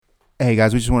Hey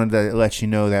guys, we just wanted to let you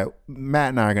know that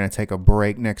Matt and I are going to take a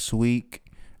break next week.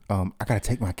 I got to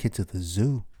take my kid to the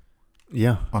zoo.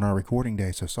 Yeah. On our recording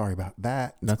day, so sorry about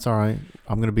that. That's all right.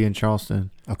 I'm going to be in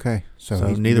Charleston. Okay.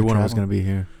 So neither one of us going to be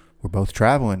here. We're both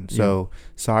traveling. So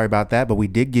sorry about that, but we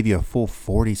did give you a full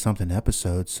 40-something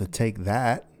episodes, so take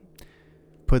that.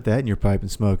 Put that in your pipe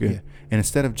and smoke it. Yeah. And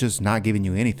instead of just not giving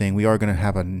you anything, we are going to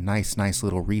have a nice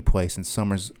little replay since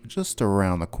summer's just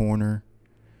around the corner.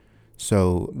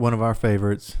 So one of our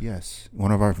favorites. Yes,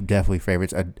 one of our definitely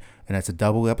favorites. And that's a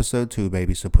double episode too,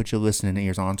 baby. So put your listening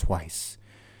ears on twice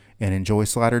and enjoy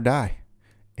Slide or Die.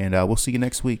 And we'll see you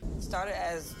next week. Started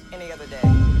as any other day. As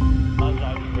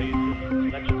I was raised,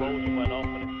 an explosion went off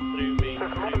and it threw me into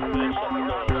the first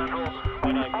episode.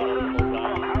 When I got up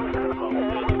from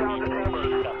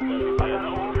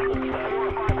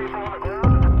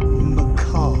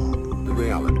Macabre. The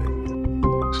reality.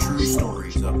 True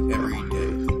stories of every day.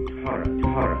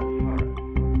 Horror.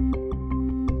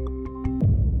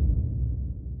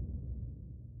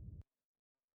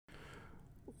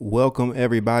 Welcome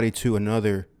everybody to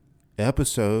another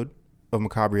episode of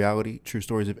Macabre Reality, True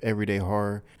Stories of Everyday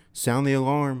Horror. Sound the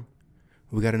alarm.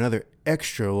 We got another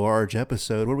extra large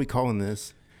episode. What are we calling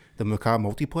this? The Macabre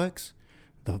Multiplex?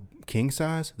 The king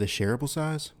size? The shareable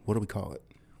size? What do we call it?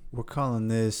 We're calling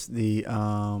this the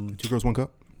Two Girls, One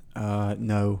Cup?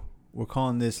 No. We're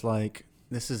calling this like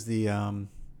this is the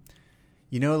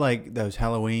like those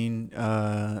Halloween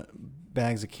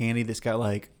bags of candy that's got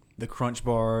like the Crunch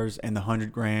bars and the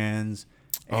 100 grands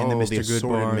and the Mr. Good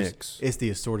bars. Mix. It's the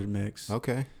assorted mix.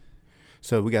 Okay.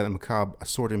 So we got the Macabre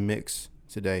assorted mix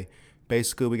today.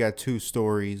 Basically, we got 2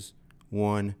 stories,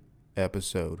 1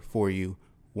 episode for you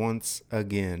once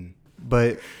again.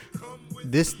 But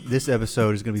this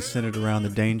episode is going to be centered around the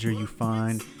danger you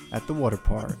find at the water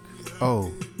park.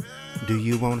 Oh, do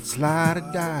you want to slide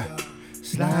or die?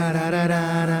 Slide da da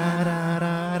da da da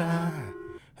da da.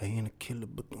 I ain't a killer,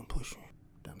 but don't push me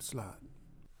down the slide.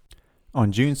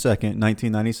 On June 2nd,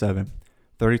 1997,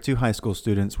 32 high school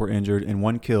students were injured and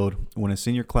 1 killed when a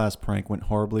senior class prank went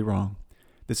horribly wrong.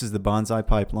 This is the Bonsai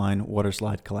Pipeline water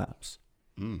slide collapse.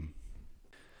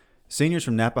 Seniors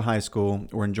from Napa High School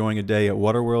were enjoying a day at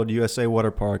Waterworld USA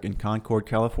Water Park in Concord,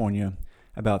 California,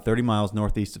 about 30 miles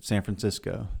northeast of San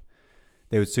Francisco.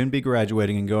 They would soon be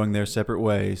graduating and going their separate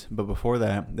ways, but before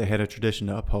that, they had a tradition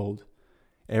to uphold.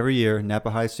 Every year, Napa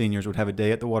High seniors would have a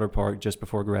day at the water park just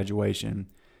before graduation,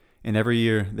 and every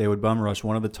year they would bum rush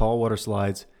one of the tall water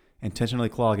slides, intentionally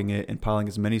clogging it and piling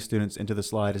as many students into the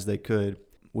slide as they could,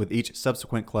 with each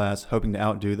subsequent class hoping to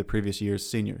outdo the previous year's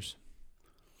seniors.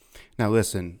 Now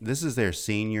listen, this is their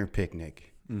senior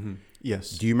picnic. Mm-hmm.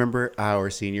 Yes. Do you remember our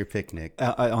senior picnic?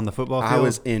 On the football field? I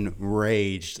was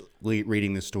enraged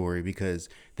reading the story because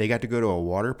they got to go to a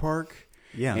water park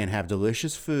and have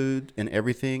delicious food and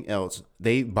everything else.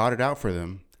 They bought it out for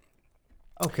them.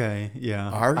 Okay,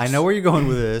 yeah. I know where you're going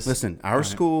with this. Listen, our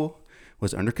school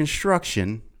was under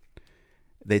construction.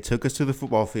 They took us to the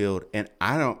football field, and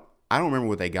I don't remember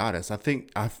what they got us. I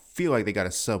feel like they got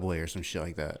a Subway or some shit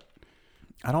like that.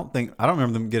 I don't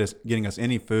remember them getting us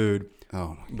any food.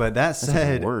 Oh, but that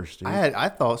said, the worst, dude. I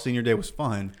thought senior day was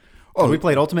fun. Oh, we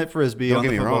played ultimate frisbee on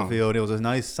the football wrong. field. It was a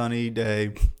nice sunny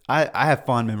day. I have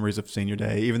fond memories of senior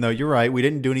day, even though you're right, we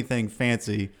didn't do anything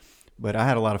fancy, but I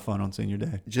had a lot of fun on senior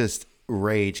day. Just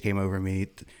rage came over me.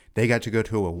 They got to go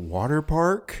to a water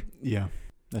park. Yeah,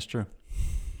 that's true.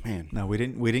 Man, no, we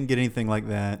didn't get anything like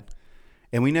that,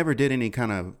 and we never did any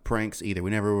kind of pranks either. We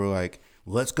never were like,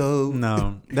 let's go.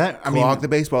 No, clog the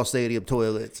baseball stadium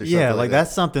toilets or something like that.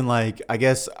 That's something like, I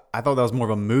guess I thought that was more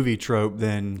of a movie trope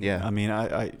than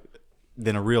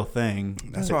than a real thing.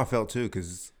 That's how I felt too,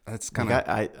 because that's kind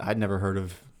of I'd never heard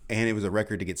of. And it was a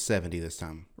record to get 70 this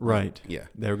time. Right. Yeah.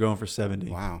 They were going for 70.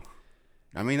 Wow.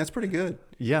 I mean, that's pretty good.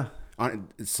 Yeah. I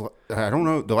don't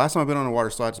know. The last time I've been on a water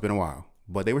slide, it's been a while,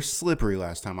 but they were slippery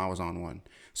last time I was on one.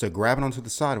 So grabbing onto the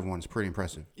side of one is pretty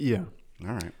impressive. Yeah.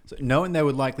 All right. So knowing they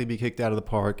would likely be kicked out of the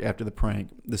park after the prank,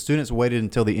 the students waited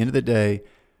until the end of the day,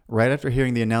 right after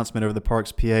hearing the announcement over the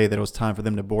park's PA that it was time for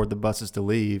them to board the buses to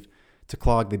leave, to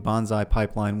clog the Bonsai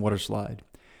Pipeline water slide.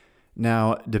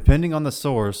 Now, depending on the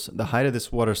source, the height of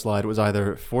this water slide was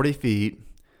either 40 feet,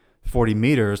 40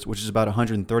 meters, which is about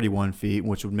 131 feet,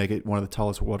 which would make it one of the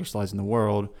tallest water slides in the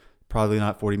world. Probably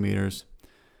not 40 meters.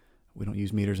 We don't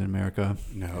use meters in America.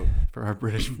 No. For our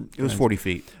British It was 40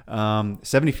 feet.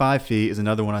 75 feet is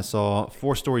another one I saw.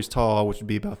 4 stories tall, which would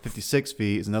be about 56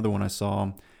 feet, is another one I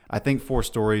saw. I think 4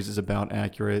 stories is about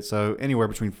accurate. So anywhere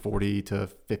between 40 to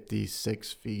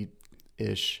 56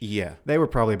 feet-ish. Yeah. They were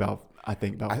probably about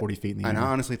 40 feet in the air. And I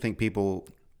honestly think people,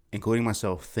 including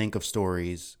myself, think of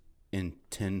stories in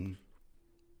 10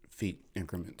 feet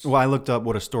increments. Well, I looked up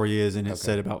what a story is, and it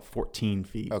said about 14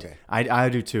 feet. Okay. I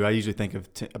do too. I usually think of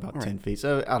about 10 feet.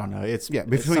 So I don't know. It's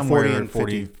between it's somewhere 40 and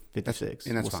 40, 50. 56.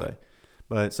 And that's we'll fine. say.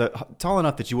 But so tall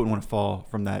enough that you wouldn't want to fall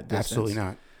from that distance. Absolutely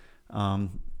not.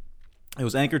 It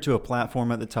was anchored to a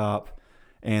platform at the top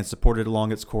and supported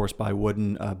along its course by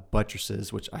wooden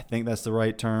buttresses, which I think that's the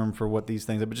right term for what these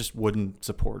things are, but just wooden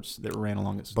supports that ran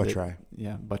along its Buttri.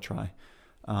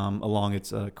 along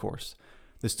its course.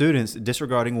 The students,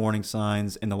 disregarding warning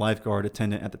signs and the lifeguard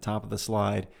attendant at the top of the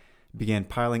slide, began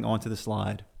piling onto the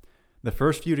slide. The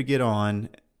first few to get on,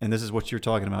 and this is what you're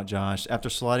talking about, Josh, after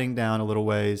sliding down a little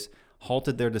ways,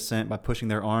 halted their descent by pushing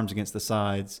their arms against the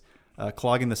sides,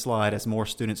 clogging the slide as more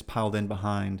students piled in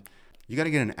behind. You got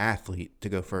to get an athlete to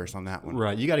go first on that one.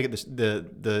 Right, you got to get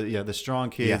the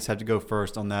strong kids have to go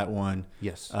first on that one.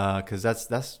 Yes. Because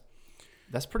that's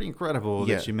pretty incredible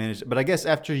Yeah. that you managed. But I guess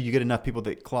after you get enough people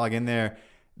that clog in there,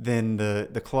 then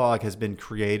the clog has been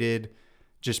created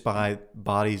just by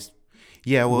bodies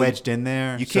Yeah, well, wedged in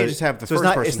there. you can't just have the so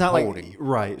first person it's not holding. Like,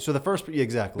 right. So the first,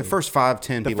 exactly. the first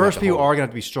 5-10 The people. first have to few hold. are going to have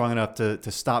to be strong enough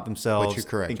to stop themselves Which you're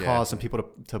correct, and yeah. cause some people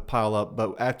to pile up.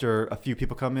 But after a few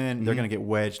people come in, they're going to get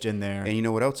wedged in there. And you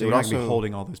know what else? So It you're would not going to be also-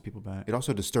 holding all those people back. It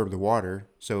also disturbed the water,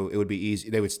 so it would be easy.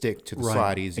 They would stick to the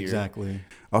slide easier. Exactly.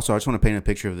 Also, I just want to paint a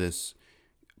picture of this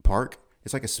park.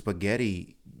 It's like a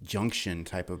spaghetti junction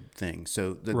type of thing.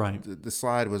 So the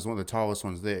slide was one of the tallest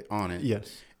ones there on it.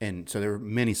 Yes. And so there were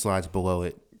many slides below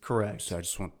it. Correct. So I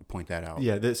just want to point that out.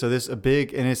 Yeah. So this a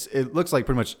big, and it looks like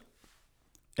pretty much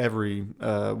every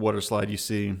water slide you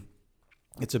see.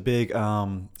 It's a big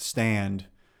stand,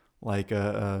 like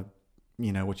what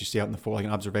you see out in the floor, like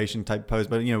an observation type pose.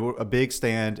 But a big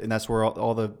stand, and that's where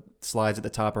all the slides at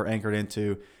the top are anchored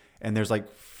into. And there's like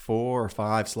 4 or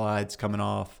 5 slides coming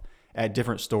off at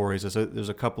different stories. So there's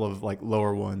a couple of like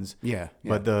lower ones. Yeah.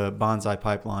 But the bonsai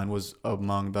pipeline was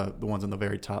among the ones on the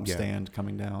very top stand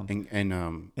coming down. And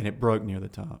And it broke near the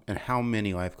top. and how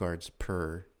many lifeguards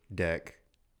per deck?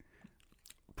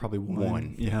 Probably one.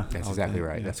 One. Yeah. That's I would exactly think,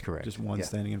 right. yeah. That's correct. Just one Yeah.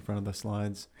 standing in front of the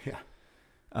slides. Yeah.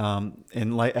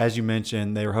 And like as you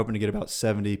mentioned, they were hoping to get about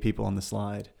 70 people on the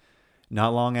slide.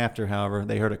 Not long after, however,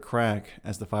 they heard a crack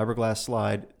as the fiberglass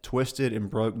slide twisted and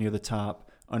broke near the top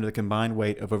under the combined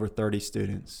weight of over 30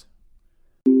 students.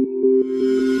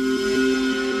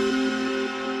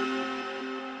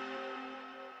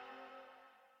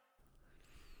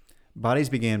 Bodies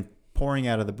began pouring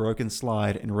out of the broken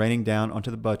slide and raining down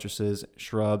onto the buttresses,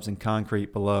 shrubs, and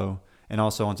concrete below, and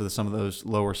also onto some of those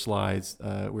lower slides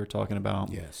we were talking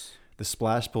about. Yes. The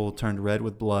splash pool turned red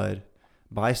with blood.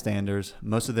 Bystanders,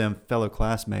 most of them fellow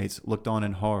classmates, looked on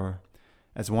in horror.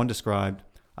 As one described,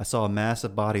 I saw a mass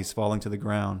of bodies falling to the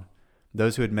ground.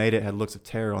 Those who had made it had looks of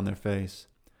terror on their face.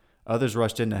 Others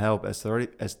rushed in to help as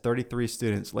 33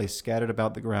 students lay scattered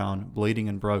about the ground, bleeding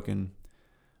and broken.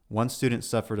 One student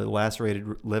suffered a lacerated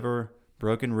liver,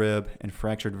 broken rib, and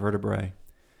fractured vertebrae.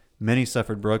 Many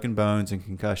suffered broken bones and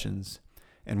concussions.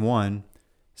 And one,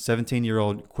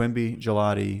 17-year-old Quimby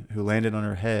Gelati, who landed on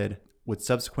her head, would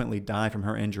subsequently die from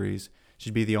her injuries,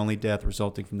 should be the only death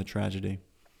resulting from the tragedy.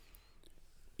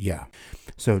 Yeah.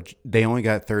 So they only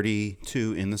got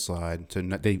 32 in the slide. So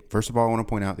first of all, I want to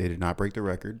point out they did not break the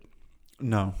record.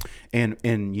 No. And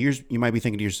in years, you might be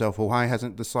thinking to yourself, well, why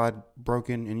hasn't the slide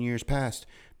broken in years past?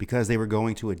 Because they were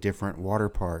going to a different water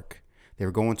park. They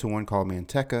were going to one called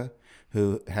Manteca,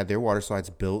 who had their water slides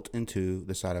built into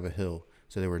the side of a hill.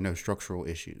 So there were no structural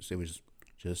issues. It was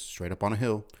just straight up on a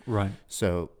hill. Right.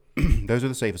 So those are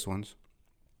the safest ones.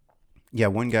 Yeah,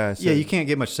 one guy said... Yeah, you can't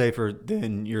get much safer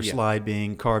than your slide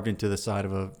being carved into the side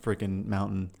of a freaking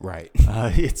mountain. Right.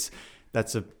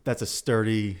 That's a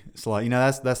sturdy slide.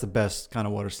 That's the best kind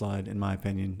of water slide in my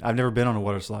opinion. I've never been on a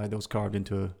water slide that was carved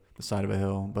into the side of a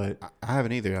hill, but I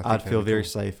haven't either. I'd feel very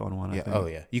safe on one. Yeah. I think. Oh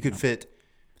yeah. You could fit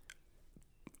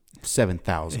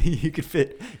 7,000. you could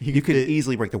fit. You could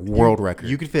easily break the world record.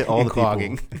 You could fit all in the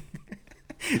clogging. people.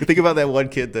 Think about that one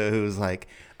kid though who was like,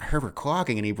 I heard we're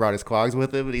clogging, and he brought his clogs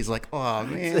with him, and he's like, oh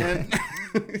man,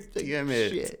 damn it,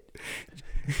 Shit.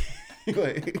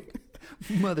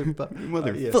 motherfucker.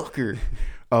 Motherfucker.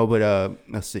 Oh, but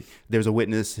let's see. There's a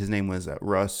witness. His name was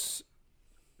Russ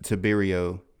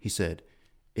Tiberio. He said,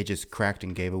 it just cracked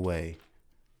and gave away.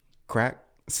 Crack,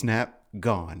 snap,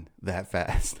 gone that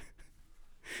fast.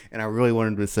 And I really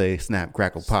wanted to say snap,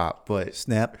 crackle, pop, but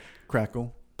Snap,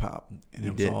 crackle, pop, and it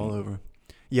was didn't. all over.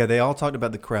 Yeah, they all talked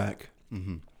about the crack.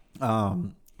 Mm-hmm.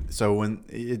 So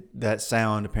when that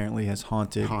sound apparently has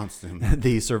haunted haunts them.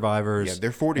 the survivors, Yeah,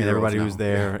 they're 40 and year olds everybody now. who's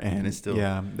there, Yeah, and it's still-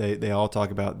 they all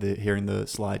talk about hearing the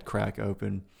slide crack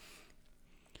open.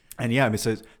 And yeah, I mean,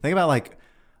 so think about like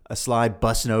a slide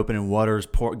busting open and water's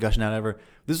gushing out of her.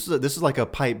 This is like a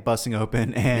pipe busting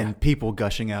open and people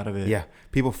gushing out of it. Yeah,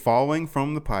 people falling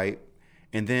from the pipe,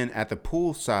 and then at the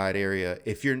poolside area,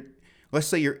 let's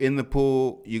say you're in the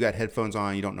pool, you got headphones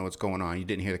on, you don't know what's going on, you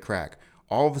didn't hear the crack.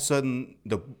 All of a sudden,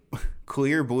 the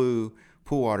clear blue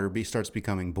pool water starts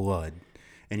becoming blood,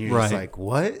 and you're just like,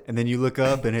 "What?" And then you look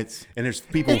up, and there's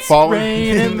people falling.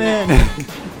 raining men.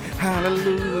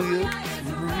 Hallelujah.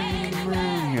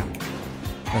 Rain.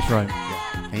 That's right.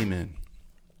 Amen.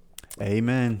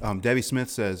 Amen. Debbie Smith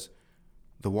says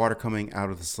the water coming out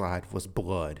of the slide was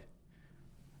blood.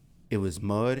 It was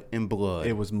mud and blood.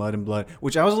 It was mud and blood,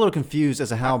 which I was a little confused as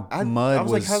to how mud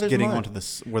was like, how there's getting mud? onto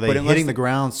this. Were they hitting the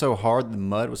ground so hard the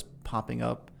mud was popping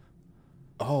up?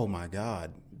 Oh my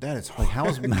God, that is Like how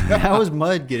was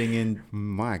mud getting in?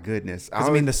 my goodness. I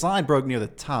mean, the slide broke near the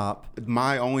top.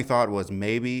 My only thought was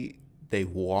maybe they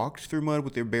walked through mud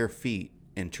with their bare feet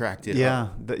and tracked it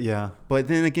up. Yeah. But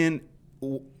then again,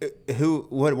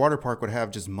 what water park would have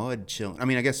just mud chilling? I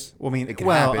mean, I guess. Well, I mean, it could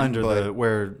happen, under but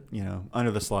under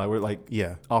the slide, where like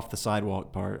Yeah. off the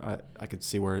sidewalk part, I could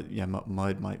see where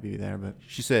mud might be there, but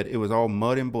She said it was all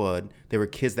mud and blood. There were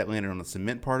kids that landed on the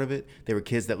cement part of it. There were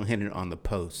kids that landed on the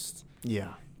posts.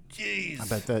 yeah. Jeez. I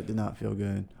bet that did not feel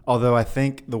good. Although I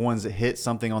think the ones that hit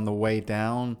something on the way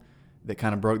down that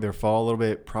kind of broke their fall a little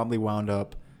bit probably wound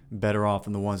up better off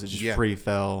than the ones that just free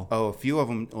fell. Oh, a few of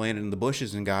them landed in the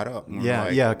bushes and got up. And were Yeah,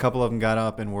 like, a couple of them got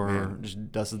up and were just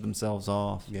dusted themselves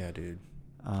off. Yeah, dude.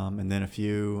 And then a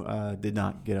few did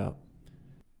not get up.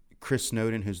 Chris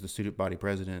Snowden, who's the student body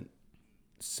president,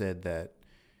 said that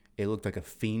it looked like a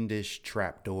fiendish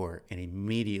trap door, and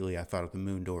immediately I thought of the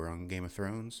moon door on Game of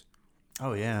Thrones.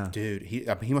 Oh yeah, Dude, he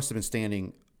must have been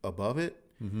standing above it.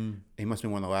 Mm-hmm. He must have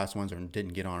been one of the last ones or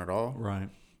didn't get on at all. right.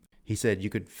 He said you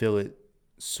could feel it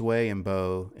sway and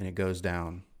bow, and it goes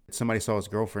down. Somebody saw his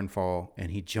girlfriend fall, and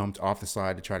he jumped off the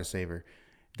slide to try to save her.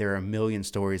 There are a million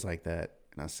stories like that.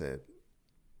 And I said,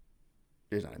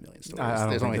 there's not a million stories. I don't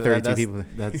There's think only that- 32 people.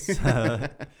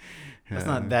 That's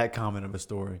not that common of a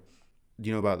story. Do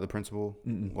you know about the principal,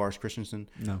 Lars Christensen?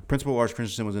 No. Principal Lars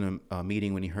Christensen was in a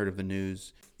meeting when he heard of the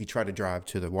news. He tried to drive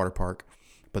to the water park,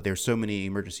 but there were so many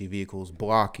emergency vehicles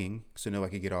blocking, so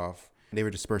nobody could get off. They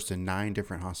were dispersed in 9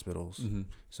 different hospitals. Mm-hmm.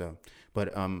 So,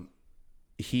 but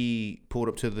he pulled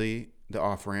up to the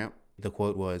off ramp. The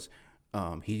quote was,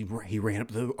 he ran up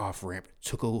the off ramp,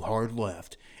 took a hard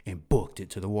left, and booked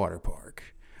it to the water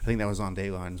park. I think that was on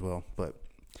Dayline as well. But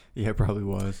Yeah, it probably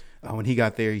was. when he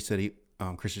got there, he said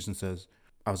Christensen says,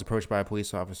 I was approached by a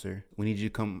police officer. We need you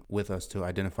to come with us to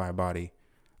identify a body.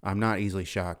 I'm not easily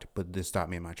shocked, but this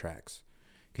stopped me in my tracks.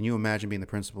 Can you imagine being the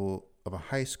principal of a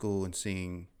high school and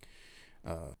seeing,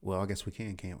 well, I guess we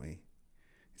can, can't we?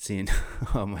 Seeing,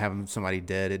 having somebody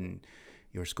dead in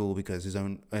your school because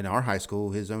in our high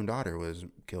school, his own daughter was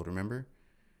killed, remember?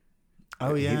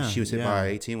 Oh yeah, She was hit by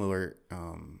an 18-wheeler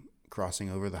crossing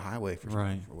over the highway for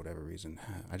whatever reason.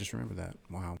 I just remember that.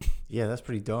 Wow. Yeah, that's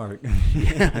pretty dark.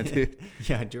 Yeah, dude.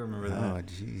 Yeah, I do remember that. Oh,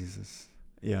 Jesus.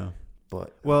 Yeah.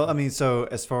 But Well, I mean, so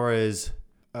as far as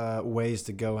ways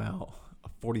to go out,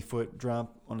 a 40-foot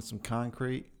drop on some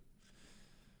concrete.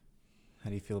 How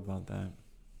do you feel about that?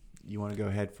 You want to go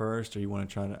head first, or you want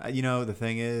to try to? The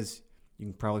thing is, you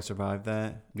can probably survive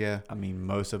that. yeah. I mean,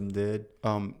 most of them did.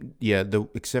 Yeah,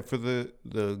 except for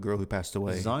the girl who passed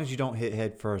away. As long as you don't hit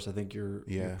head first, I think you're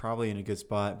probably in a good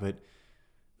spot. But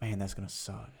man, that's gonna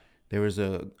suck. There was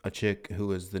a chick who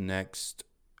was the next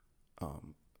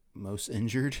most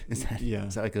injured. Is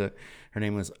that like her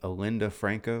name was Alinda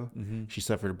Franco. Mm-hmm. She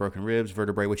suffered broken ribs,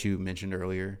 vertebrae, which you mentioned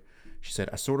earlier. She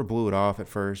said, I sort of blew it off at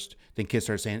first. Then kids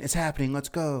started saying, it's happening, let's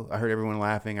go. I heard everyone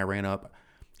laughing. I ran up.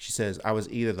 She says, I was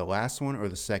either the last one or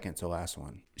the second to last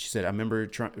one. She said, I remember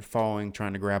falling,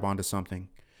 trying to grab onto something.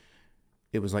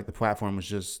 It was like the platform was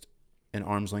just an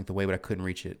arm's length away, but I couldn't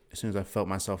reach it. As soon as I felt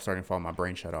myself starting to fall, my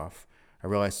brain shut off. I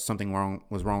realized something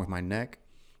was wrong with my neck.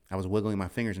 I was wiggling my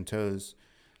fingers and toes.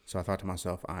 So I thought to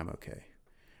myself, I'm okay.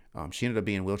 She ended up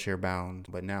being wheelchair bound,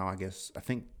 but now I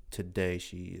think today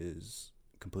she is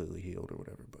completely healed or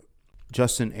whatever. But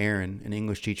Justin Aaron, an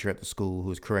English teacher at the school who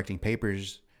was correcting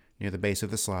papers near the base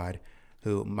of the slide,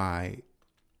 who my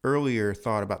earlier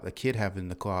thought about the kid having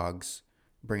the clogs,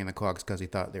 bringing the clogs because he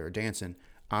thought they were dancing.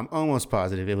 I'm almost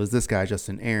positive it was this guy,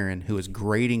 Justin Aaron, who was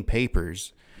grading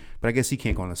papers, but I guess he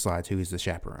can't go on the slide too. He's the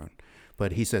chaperone.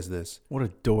 But he says this. What a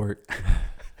dork.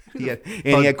 He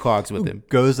had clogs with him.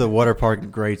 Goes to the water park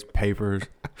and grades papers.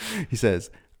 He says,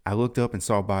 I looked up and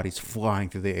saw bodies flying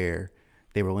through the air.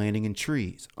 They were landing in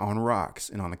trees, on rocks,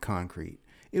 and on the concrete.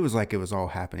 It was like it was all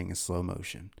happening in slow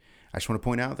motion. I just want to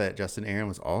point out that Justin Aaron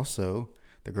was also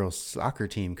the girls' soccer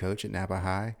team coach at Napa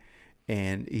High,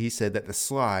 and he said that the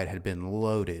slide had been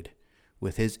loaded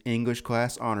with his English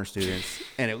class honor students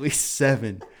and at least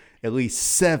seven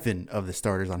of the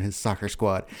starters on his soccer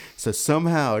squad. So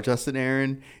somehow, Justin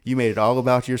Aaron, you made it all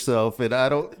about yourself, and I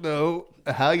don't know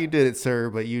how you did it, sir,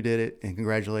 but you did it, and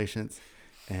congratulations.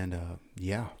 And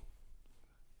yeah.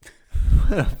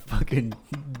 What a fucking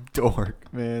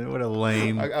dork, man. What a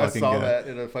lame I fucking saw guy. that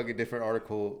in a fucking different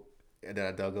article that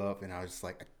I dug up, and I was just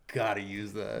like, I gotta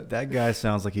use that. That guy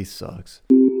sounds like he sucks.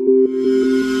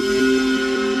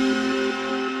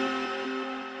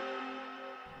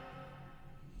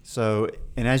 So,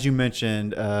 and as you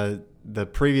mentioned, the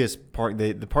previous part,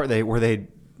 the part where they,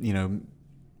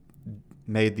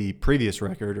 made the previous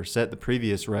record or set the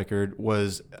previous record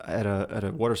was at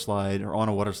a water slide or on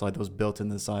a water slide that was built in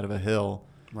the side of a hill.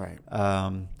 Right.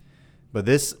 But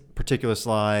this particular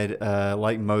slide,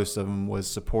 like most of them, was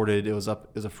supported. It was a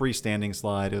freestanding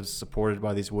slide. It was supported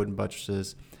by these wooden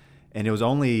buttresses, and it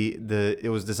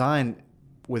was designed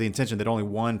with the intention that only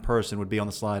one person would be on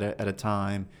the slide at a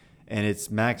time, and its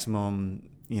maximum,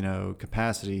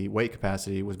 weight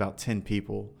capacity was about 10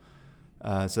 people.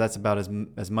 So that's about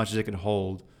as much as it could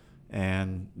hold.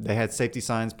 And they had safety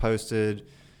signs posted.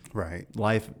 Right.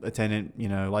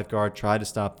 Lifeguard tried to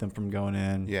stop them from going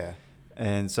in. Yeah.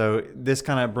 And so this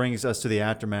kind of brings us to the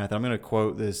aftermath. I'm going to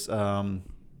quote this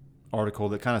article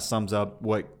that kind of sums up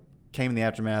what came in the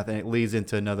aftermath, and it leads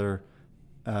into another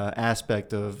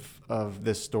aspect of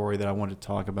this story that I wanted to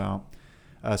talk about.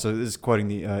 So this is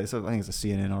quoting I think it's a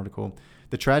CNN article.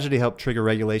 The tragedy helped trigger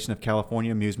regulation of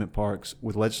California amusement parks,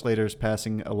 with legislators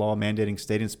passing a law mandating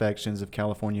state inspections of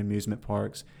California amusement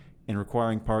parks and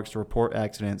requiring parks to report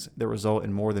accidents that result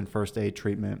in more than first aid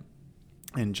treatment.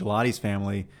 And Gelati's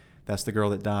family, that's the girl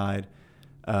that died,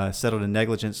 settled a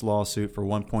negligence lawsuit for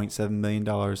 $1.7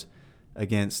 million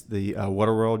against the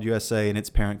Waterworld USA and its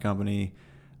parent company,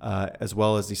 as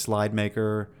well as the slide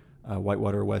maker,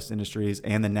 Whitewater West Industries,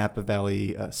 and the Napa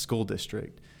Valley School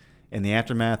District. In the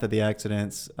aftermath of the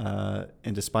accidents,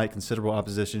 and despite considerable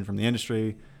opposition from the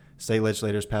industry, state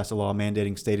legislators passed a law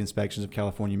mandating state inspections of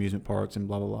California amusement parks and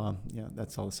blah, blah, blah. Yeah,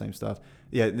 that's all the same stuff.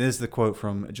 Yeah, this is the quote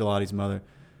from Gelati's mother.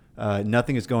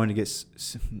 Nothing is going to get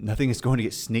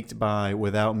sneaked by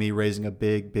without me raising a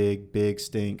big, big, big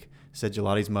stink, said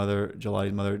Gelati's mother,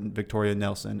 Victoria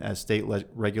Nelson, as state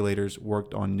regulators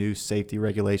worked on new safety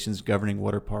regulations governing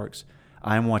water parks.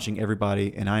 I am watching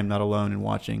everybody, and I am not alone in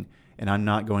watching, and I'm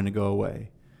not going to go away.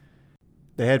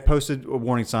 They had posted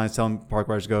warning signs telling park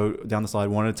riders to go down the slide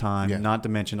one at a time, not to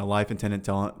mention a life attendant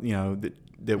telling,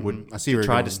 that would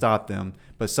try to stop them.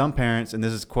 But some parents, and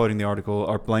this is quoting the article,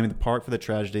 are blaming the park for the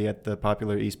tragedy at the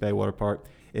popular East Bay Water Park.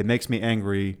 It makes me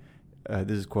angry.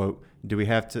 This is a quote. Do we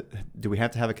have to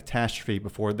have a catastrophe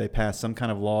before they pass some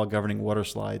kind of law governing water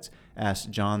slides? Asked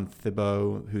John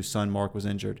Thibault, whose son Mark was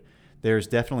injured. There is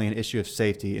definitely an issue of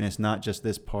safety, and it's not just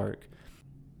this park.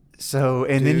 So,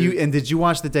 and Dude. then did you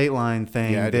watch the Dateline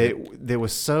thing? Yeah, I did. That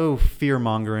was so fear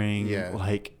mongering. Yeah.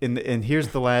 Like, and here's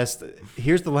the last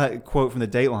quote from the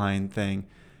Dateline thing.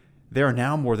 There are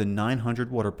now more than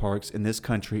 900 water parks in this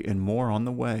country and more on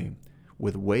the way,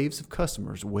 with waves of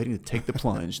customers waiting to take the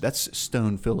plunge. That's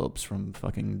Stone Phillips from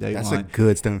fucking Dateline. That's a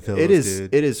good Stone Phillips,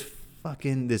 dude. It is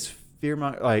fucking this fear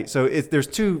mongering. Like, so there's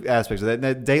two aspects of that.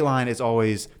 That Dateline is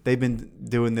always, they've been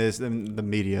doing this, and the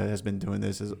media has been doing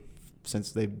this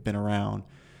since they've been around,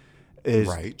 is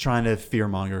trying to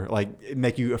fearmonger, like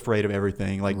make you afraid of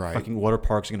everything. Like fucking water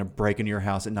parks are going to break into your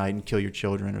house at night and kill your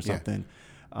children or something.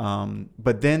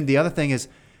 But then the other thing is,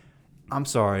 I'm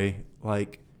sorry,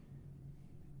 like,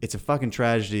 it's a fucking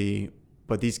tragedy,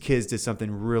 but these kids did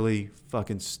something really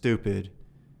fucking stupid.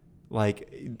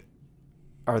 Like,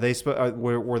 were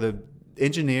the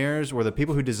engineers, were the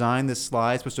people who designed this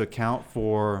slide supposed to account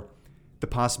for the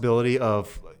possibility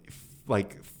of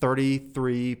like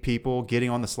 33 people getting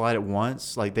on the slide at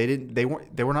once? Like, they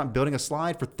were not building a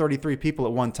slide for 33 people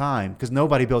at one time, because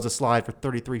nobody builds a slide for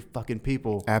 33 fucking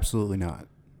people. Absolutely not.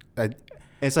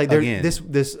 It's like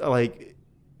this like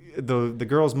the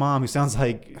girl's mom, who sounds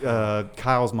like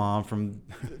Kyle's mom from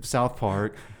South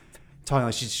Park, talking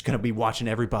like she's just gonna be watching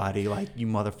everybody, like, you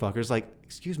motherfuckers. Like,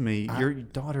 excuse me, your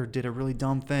daughter did a really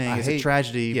dumb thing. It's a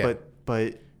tragedy,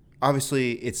 but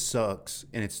obviously it sucks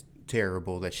and it's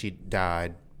terrible that she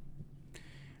died,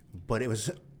 but it was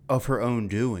of her own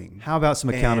doing. How about some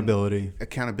accountability?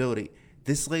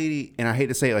 This lady, and I hate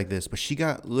to say it like this, but she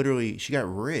got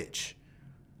rich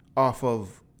off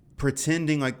of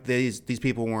pretending like these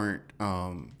people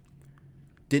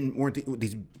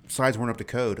these slides weren't up to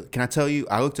code. Can I tell you,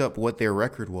 I looked up what their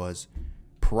record was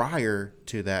prior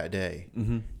to that day.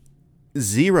 Mm-hmm.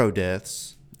 0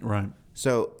 deaths. Right.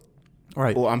 So,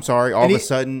 Right. well, I'm sorry. All And of a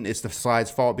sudden, it's the slide's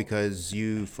fault because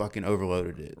you fucking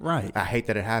overloaded it. Right. I hate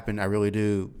that it happened. I really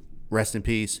do. Rest in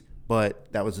peace.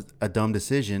 But that was a dumb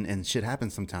decision, and shit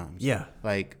happens sometimes. Yeah.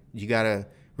 Like, you got to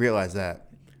realize that.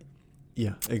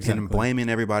 Yeah, exactly. And blaming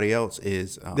everybody else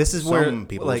is This is some where,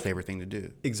 people's like, favorite thing to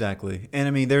do. Exactly. And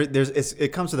I mean,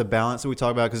 it comes to the balance that we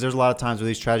talk about, because there's a lot of times where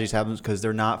these tragedies happen because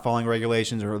they're not following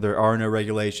regulations, or there are no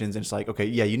regulations. And it's like, okay,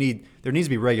 yeah, there needs to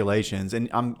be regulations. And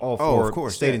I'm all for of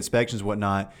course, state inspections and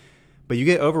whatnot. But you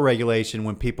get over-regulation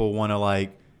when people want to,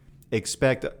 like,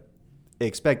 expect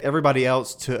everybody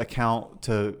else to account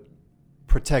to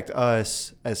protect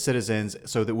us as citizens,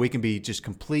 so that we can be just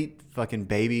complete fucking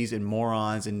babies and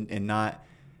morons and not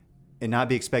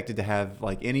be expected to have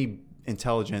like any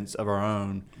intelligence of our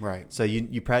own. Right. So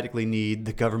you practically need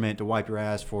the government to wipe your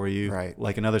ass for you, Right.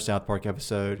 like another South Park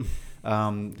episode,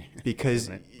 because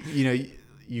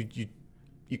you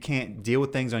can't deal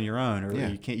with things on your own, or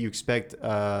you expect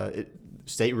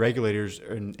state regulators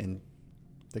and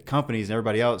the companies and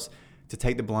everybody else to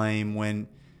take the blame, when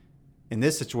in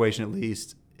this situation, at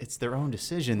least, it's their own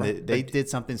decision. Right. That they did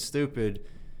something stupid.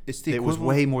 It's the It was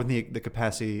equivalent- way more than the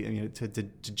capacity. I mean, to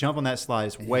jump on that slide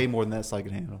is way more than that slide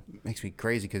can handle. Makes me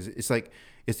crazy because it's like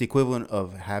it's the equivalent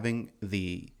of having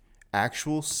the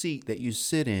actual seat that you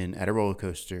sit in at a roller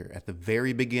coaster at the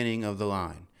very beginning of the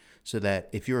line, so that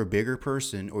if you're a bigger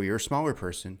person or you're a smaller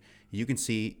person, you can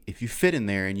see if you fit in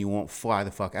there and you won't fly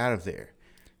the fuck out of there.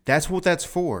 That's what that's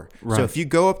for. Right. So if you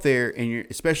go up there and you're,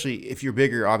 especially if you're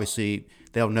bigger, obviously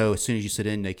they'll know as soon as you sit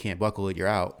in, they can't buckle it, you're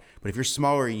out. But if you're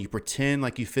smaller and you pretend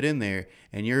like you fit in there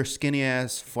and your skinny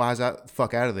ass flies out the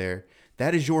fuck out of there,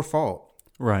 that is your fault.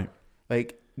 Right.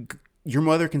 Like, your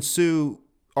mother can sue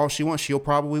all she wants. She'll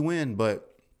probably win,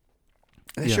 but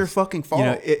it's Yes. your fucking fault. You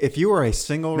know, if you were a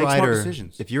single Make smart rider,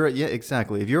 decisions. if you're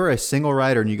exactly. If you were a single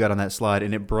rider and you got on that slide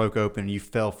and it broke open and you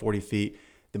fell 40 feet,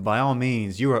 then by all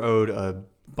means you are owed a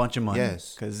bunch of money.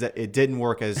 Yes. Because it didn't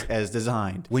work as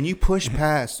designed. When you push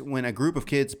past, when a group of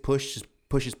kids pushes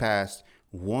past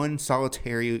one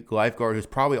solitary lifeguard who's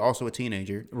probably also a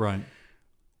teenager, Right.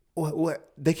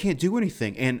 what they can't do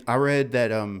anything. And I read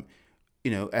that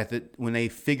when they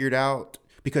figured out,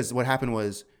 because what happened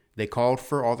was they called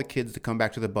for all the kids to come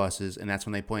back to the buses, and that's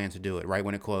when they planned to do it, right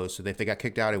when it closed. So if they got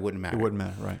kicked out, it wouldn't matter. It wouldn't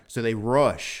matter. Right. So they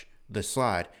rush the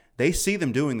slide. They see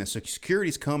them doing this. So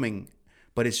security's coming,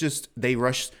 but it's just they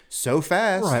rush so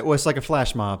fast. Right. Well, it's like a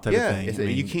flash mob type of thing. It's, I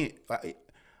mean, you can't.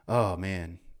 Oh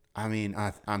man. I mean,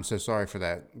 I'm so sorry for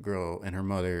that girl and her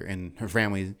mother and her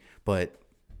family, but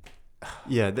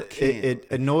yeah, it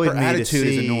annoyed her me to attitude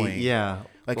is see. annoying. Yeah.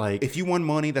 Like if you won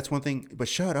money, that's one thing. But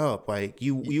shut up. Like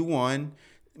you won,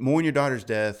 mourn your daughter's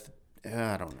death.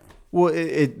 I don't know. Well,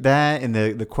 that and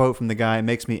the quote from the guy, it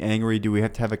makes me angry. Do we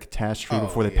have to have a catastrophe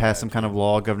before they pass some kind of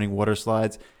law governing water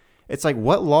slides? It's like,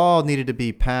 what law needed to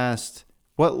be passed?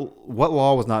 What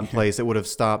law was not in place that would have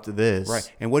stopped this?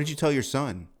 Right. And what did you tell your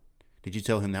son? Did you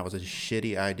tell him that was a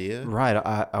shitty idea? Right.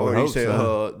 I Or would did you hope say,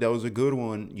 so. that was a good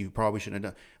one. You probably shouldn't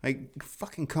have done. Like,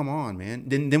 fucking come on, man.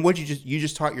 Then what you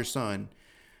just taught your son?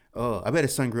 Oh, I bet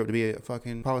his son grew up to be a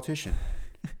fucking politician.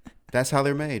 That's how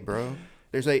they're made, bro.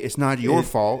 It's not your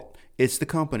fault. It's the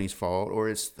company's fault, or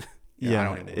it's. I Yeah,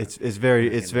 don't even it's very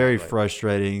like-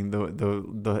 frustrating.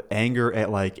 The anger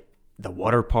at like the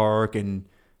water park and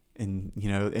and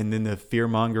then the fear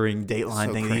mongering Dateline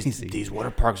So thing. crazy. These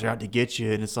water parks are out to get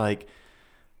you, and it's like,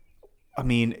 I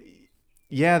mean,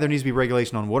 yeah, there needs to be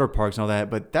regulation on water parks and all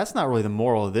that, but that's not really the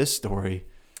moral of this story.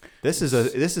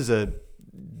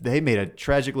 They made a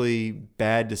tragically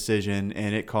bad decision,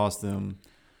 and it cost them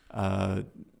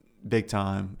big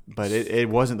time. But it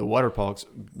wasn't the water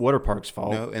park's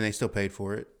fault. No, and they still paid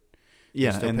for it.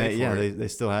 Yeah, still and paid for it. they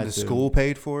still had The to. school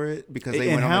paid for it because they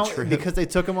and went how on the trip. because they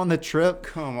took them on the trip.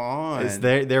 Come on.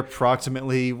 They're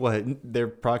approximately what? They're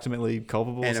approximately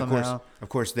culpable And somehow. of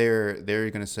course, they're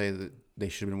going to say that they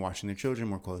should have been watching their children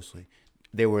more closely.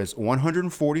 There was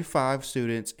 145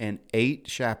 students and 8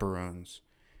 chaperones,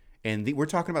 and we're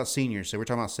talking about seniors. So we're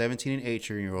talking about 17 and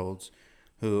 18-year-olds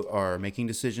who are making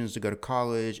decisions to go to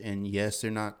college. And yes,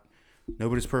 they're not.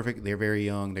 Nobody's perfect. They're very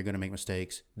young. They're going to make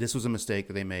mistakes. This was a mistake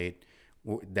that they made.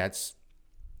 That's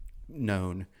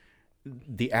known.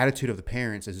 The attitude of the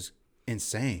parents is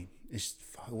insane. It's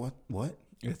what?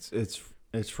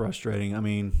 It's frustrating. I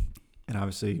mean, and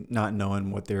obviously not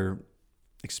knowing what they're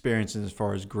experiencing as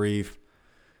far as grief,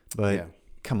 but Yeah.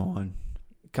 come on.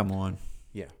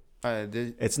 Yeah.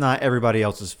 It's not everybody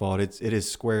else's fault. It is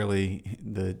squarely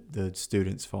the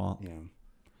student's fault. Yeah.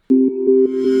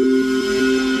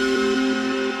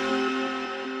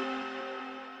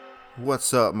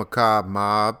 What's up, Macabre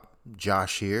Mob?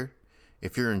 Josh here.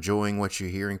 If you're enjoying what you're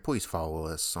hearing, please follow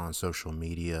us on social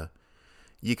media.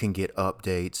 You can get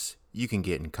updates. You can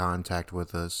get in contact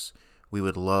with us. We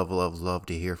would love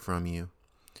to hear from you.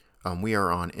 We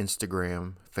are on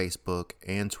Instagram, Facebook,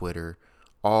 and Twitter,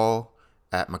 all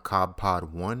at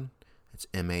MacabrePod1. It's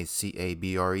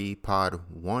MACABRE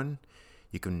Pod1.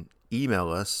 You can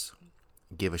email us,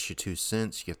 give us your 2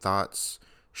 cents, your thoughts,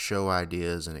 show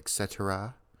ideas, and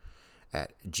etc.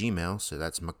 at Gmail. So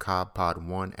that's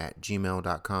macabrepod1 at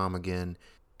gmail.com. Again,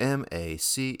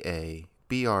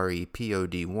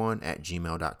 MACABREPOD1 at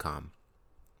gmail.com.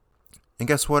 And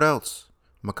guess what else?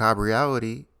 Macabre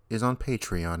Reality is on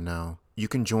Patreon now. You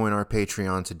can join our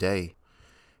Patreon today.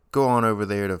 Go on over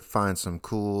there to find some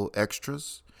cool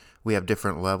extras. We have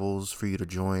different levels for you to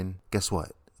join. Guess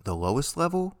what? The lowest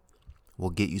level will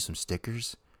get you some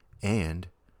stickers and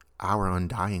our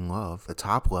undying love. The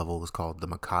top level is called the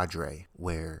Macadre,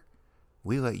 where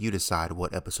we let you decide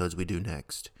what episodes we do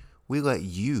next. We let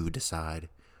you decide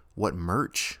what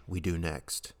merch we do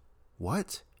next.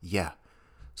 What? Yeah.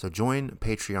 So join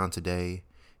Patreon today.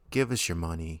 Give us your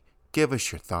money. Give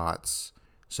us your thoughts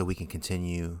so we can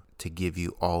continue to give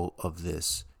you all of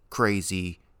this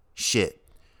crazy shit.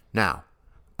 Now,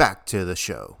 back to the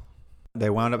show. They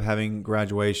wound up having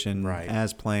graduation Right.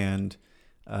 as planned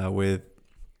with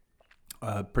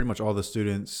pretty much all the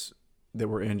students that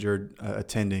were injured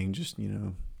attending, just,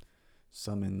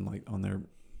 some in like on their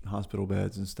hospital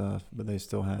beds and stuff, but they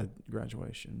still had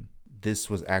graduation. This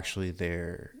was actually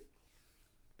their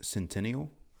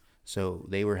centennial. So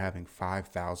they were having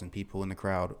 5,000 people in the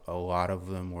crowd. A lot of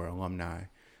them were alumni.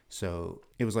 So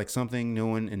it was like something no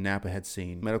one in Napa had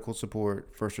seen. Medical support,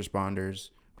 first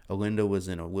responders. Olinda was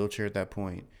in a wheelchair at that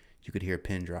point. You could hear a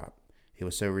pin drop. It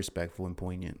was so respectful and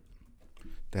poignant.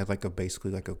 They had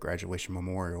basically a graduation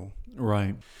memorial.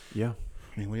 Right. Yeah.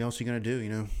 I mean, what else are you going to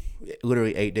do,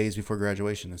 Literally 8 days before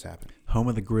graduation this happened. Home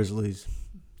of the Grizzlies.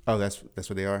 Oh, that's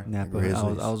what they are? Napa. The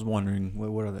Grizzlies. I was wondering,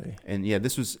 what are they? And yeah,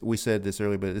 we said this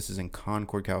earlier, but this is in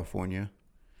Concord, California.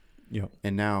 Yep.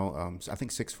 And now, I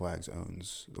think Six Flags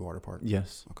owns the water park.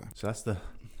 Yes. Okay. So that's the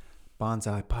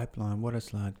Bonsai Pipeline Water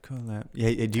Slide collab.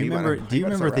 Yeah. Do you You remember? better- Do you you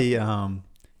better remember start the?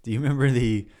 Do you remember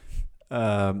the?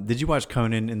 Did you watch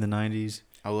Conan in the 90s?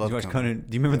 I love Did you watch Conan. Conan?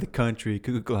 Do you remember the country?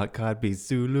 Cod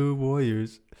Zulu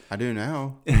Warriors. I do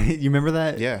now. You remember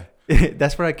that? Yeah.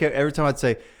 That's what I kept every time I'd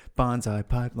say. Bonsai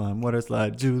Pipeline Water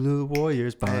Slide Zulu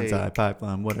Warriors. Bonsai Hey.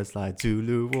 Pipeline Water Slide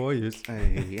Zulu Warriors.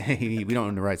 Hey, we don't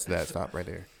own the rights to that. Stop right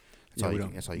there. That's Yeah, all we you.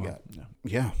 don't. That's all you Well, got. no.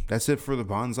 Yeah, that's it for the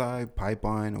bonsai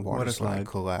pipeline and water Water slide slide.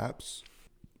 collapse.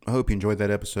 I hope you enjoyed that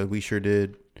episode. We sure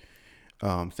did.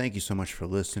 Thank you so much for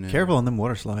listening. Careful on them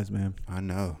water slides, man. I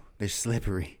know they're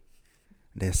slippery.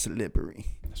 They're slippery.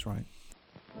 That's right.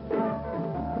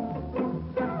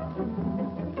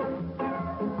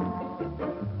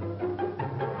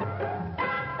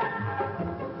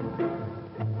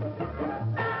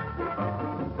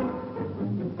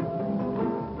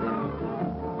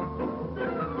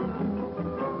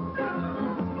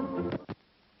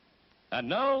 And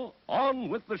now, on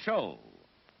with the show.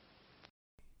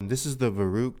 This is the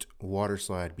Verrucht water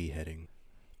slide beheading.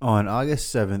 On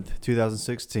August 7th,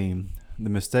 2016, the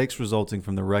mistakes resulting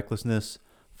from the recklessness,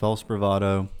 false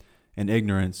bravado, and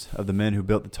ignorance of the men who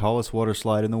built the tallest water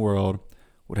slide in the world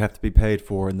would have to be paid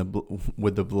for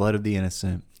with the blood of the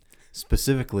innocent,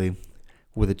 specifically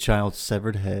with a child's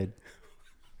severed head.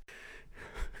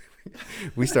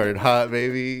 We started hot,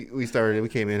 baby. We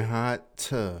came in hot.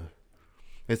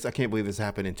 I can't believe this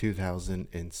happened in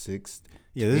 2006.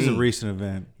 Yeah, this is a recent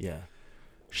event. Yeah.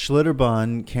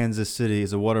 Schlitterbahn, Kansas City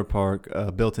is a water park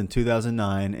built in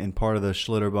 2009 and part of the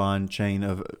Schlitterbahn chain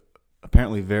of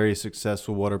apparently very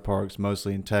successful water parks,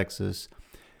 mostly in Texas.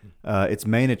 Its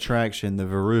main attraction, the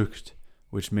Verrucht,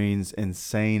 which means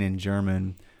insane in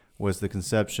German, was the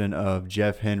conception of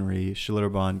Jeff Henry,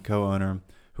 Schlitterbahn co-owner,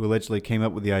 who allegedly came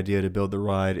up with the idea to build the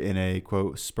ride in a,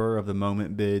 quote,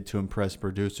 spur-of-the-moment bid to impress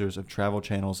producers of Travel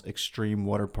Channel's Extreme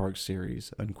Water Park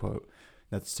series, unquote.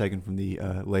 That's taken from the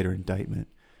later indictment.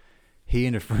 He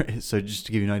and a friend, so just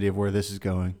to give you an idea of where this is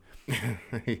going,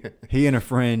 he and a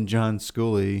friend, John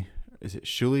Schooley, is it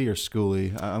Schooley or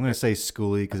Schooley? I'm going to say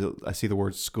Schooley because I see the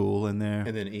word school in there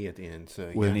And then E at the end.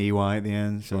 So with an yeah. EY at the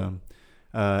end. Sure.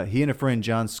 So he and a friend,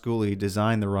 John Schooley,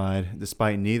 designed the ride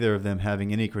despite neither of them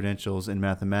having any credentials in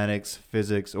mathematics,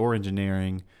 physics, or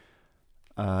engineering.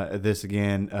 This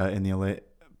again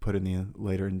put in the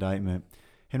later indictment.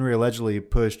 Henry allegedly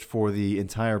pushed for the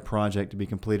entire project to be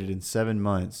completed in 7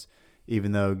 months,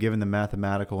 even though, given the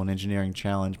mathematical and engineering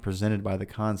challenge presented by the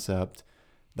concept,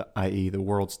 i.e. the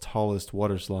world's tallest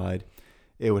water slide,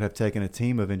 it would have taken a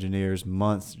team of engineers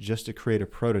months just to create a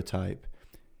prototype.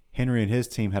 Henry and his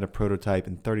team had a prototype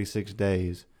in 36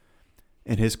 days.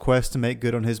 In his quest to make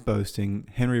good on his boasting,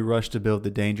 Henry rushed to build the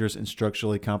dangerous and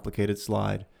structurally complicated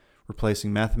slide,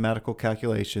 replacing mathematical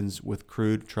calculations with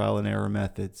crude trial and error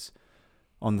methods.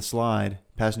 On the slide,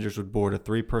 passengers would board a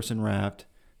 3-person raft,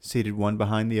 seated one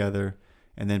behind the other,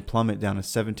 and then plummet down a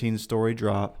 17-story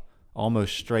drop,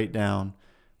 almost straight down,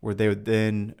 where they would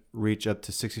then reach up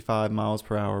to 65 miles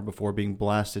per hour before being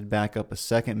blasted back up a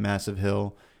second massive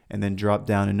hill and then drop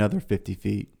down another 50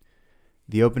 feet.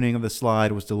 The opening of the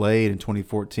slide was delayed in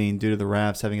 2014 due to the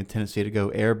rafts having a tendency to go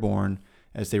airborne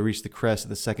as they reached the crest of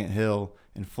the second hill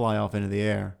and fly off into the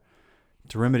air.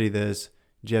 To remedy this,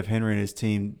 Jeff Henry and his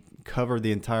team covered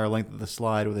the entire length of the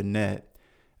slide with a net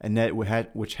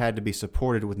which had to be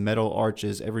supported with metal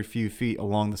arches every few feet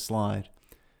along the slide.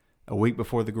 A week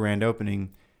before the grand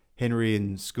opening, Henry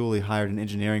and Schooley hired an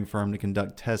engineering firm to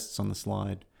conduct tests on the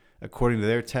slide. According to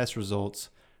their test results,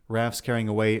 rafts carrying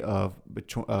a weight of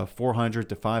 400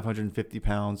 to 550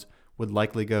 pounds would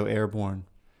likely go airborne.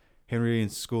 Henry and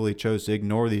Schooley chose to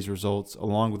ignore these results,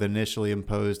 along with an initially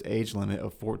imposed age limit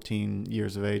of 14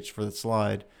 years of age for the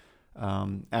slide.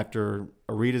 After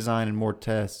a redesign and more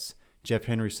tests, Jeff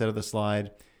Henry said of the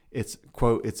slide, "It's,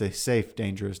 quote, it's a safe,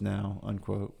 dangerous now,"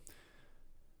 unquote.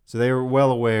 So they were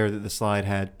well aware that the slide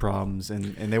had problems,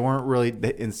 and they weren't really,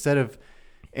 instead of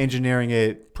engineering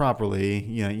it properly,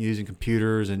 using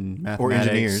computers and mathematics or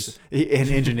engineers and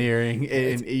engineering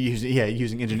and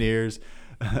using engineers,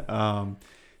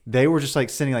 they were just like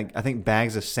sending I think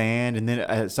bags of sand, and then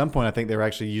at some point I think they were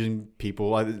actually using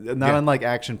people, unlike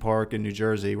Action Park in New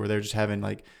Jersey where they're just having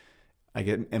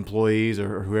employees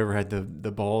or whoever had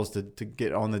the balls to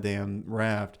get on the damn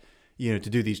raft, to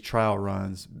do these trial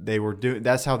runs.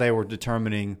 That's how they were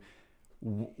determining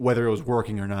whether it was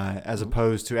working or not, as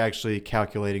opposed to actually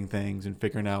calculating things and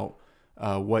figuring out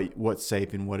what's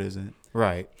safe and what isn't.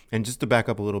 Right. And just to back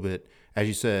up a little bit, as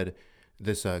you said,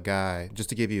 this guy, just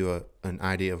to give you an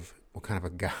idea of what kind of a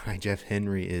guy Jeff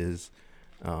Henry is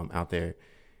out there,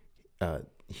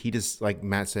 he just, like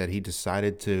Matt said, he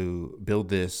decided to build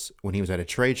this when he was at a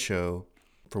trade show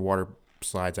for water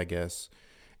slides, I guess.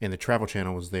 And the Travel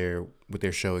Channel was there with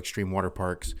their show Extreme Water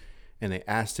Parks. And they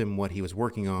asked him what he was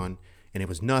working on, and it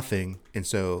was nothing. And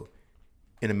so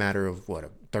in a matter of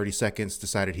 30 seconds,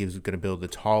 decided he was going to build the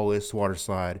tallest water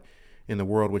slide in the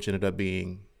world, which ended up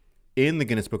being in the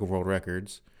Guinness Book of World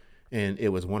Records. And it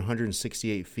was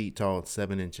 168 feet tall at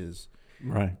 7 inches.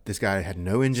 Right. This guy had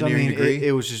no engineering degree.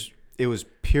 It was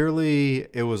purely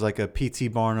like a P.T.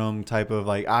 Barnum type of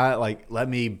let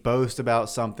me boast about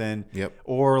something. Yep.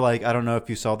 Or I don't know if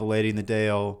you saw The Lady in the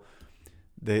Dale.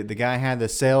 The guy had the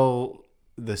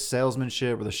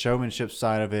salesmanship or the showmanship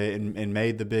side of it and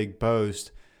made the big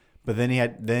boast, but then he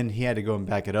had to go and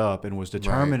back it up and was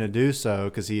determined to do so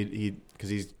because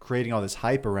he's creating all this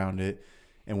hype around it.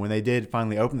 And when they did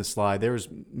finally open the slide, there was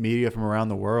media from around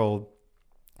the world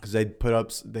because they'd put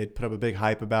up a big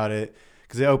hype about it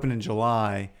because they opened in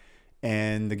July,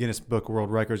 and the Guinness Book of World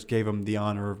Records gave them the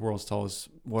honor of world's tallest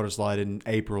water slide in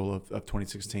April of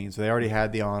 2016. So they already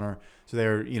had the honor. So they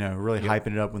were, really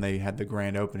hyping it up when they had the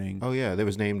grand opening. Oh yeah, they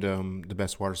was named the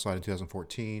best water slide in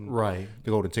 2014. Right.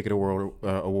 The Golden Ticket Award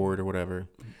or whatever.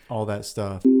 All that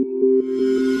stuff.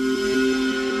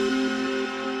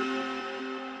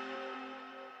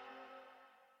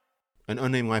 An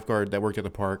unnamed lifeguard that worked at the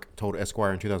park told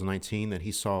Esquire in 2019 that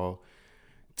he saw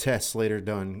tests later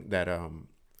done that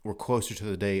were closer to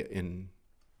the day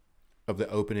of the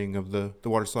opening of the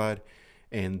water slide,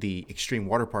 and the Extreme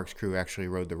Water Parks crew actually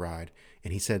rode the ride.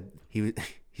 And he said he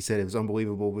said it was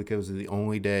unbelievable because it was the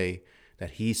only day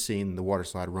that he's seen the water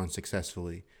slide run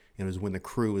successfully, and it was when the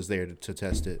crew was there to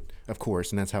test it, of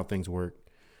course, and that's how things work,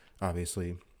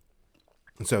 obviously.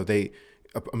 And so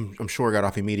I'm sure got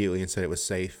off immediately and said it was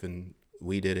safe, and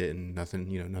we did it, and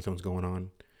nothing was going on.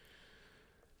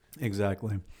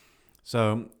 Exactly.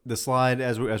 So the slide,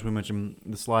 as we mentioned,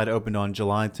 the slide opened on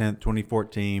July 10th,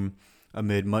 2014,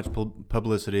 amid much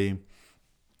publicity.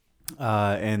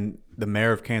 And the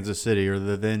mayor of Kansas City, or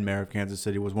the then mayor of Kansas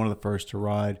City, was one of the first to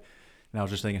ride. And I was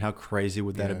just thinking, how crazy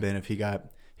would that have been if he got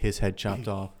his head chopped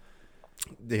off?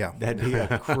 Yeah. That'd be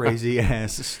a crazy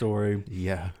ass story.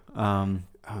 Yeah. Oh,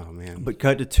 man. But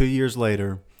cut to 2 years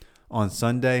later, on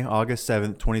Sunday, August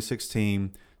 7th,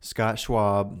 2016, Scott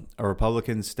Schwab, a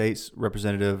Republican state's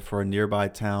representative for a nearby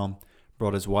town,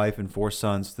 brought his wife and 4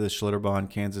 sons to the Schlitterbahn,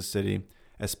 Kansas City,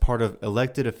 as part of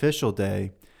Elected Official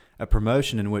Day, a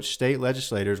promotion in which state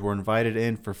legislators were invited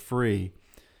in for free.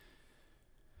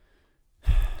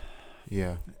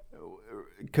 Yeah.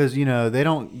 because they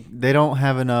don't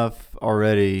have enough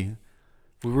already.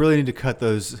 We really need to cut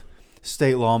those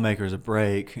state lawmakers a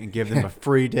break and give them a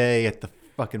free day at the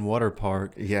fucking water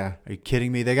park. Yeah. Are you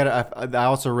kidding me? They got. I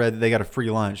also read that they got a free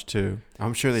lunch too.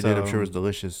 I'm sure they did. I'm sure it was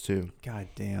delicious too. God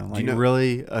damn! Do Like you know-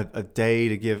 really, a day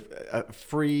to give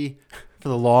free for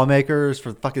the lawmakers,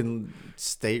 for fucking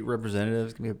state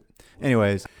representatives.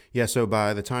 Anyways, Yeah, so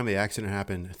by the time the accident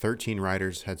happened, 13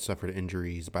 riders had suffered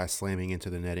injuries by slamming into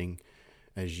the netting,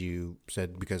 as you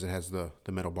said, because it has the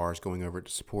metal bars going over it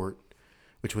to support,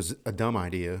 which was a dumb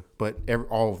idea, but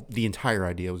the entire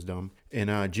idea was dumb. In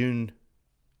June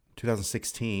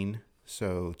 2016,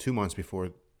 so 2 months before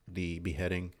the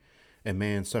beheading, a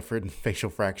man suffered facial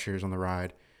fractures on the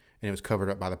ride, and it was covered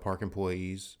up by the park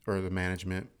employees or the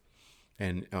management.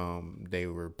 And they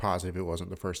were positive it wasn't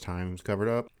the first time it was covered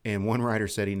up. And one rider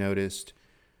said he noticed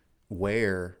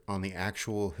wear on the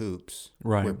actual hoops,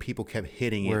 Right. where people kept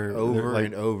hitting it where over they're like-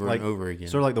 and over like- and over again.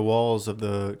 sort of like the walls of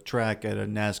the track at a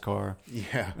NASCAR,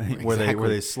 Yeah, where exactly.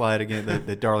 they slide again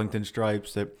the Darlington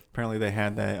stripes. That apparently they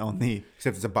had that on the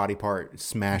Except it's a body part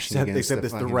smashing against except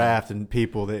it's the fucking- raft and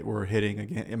people that were hitting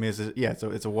again. I mean,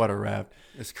 it's a water raft.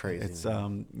 It's crazy. It's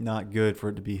not good for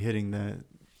it to be hitting the.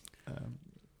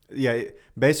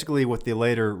 Basically, what the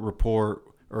later report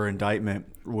or indictment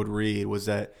would read was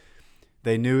that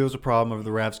they knew it was a problem of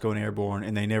the rafts going airborne,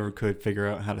 and they never could figure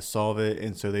out how to solve it,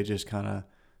 and so they just kind of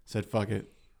said, "Fuck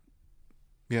it,"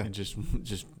 Yeah. and just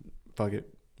fuck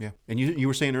it. Yeah, and you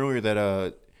were saying earlier that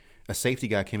a safety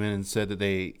guy came in and said that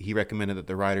he recommended that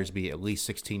the riders be at least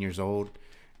 16 years old,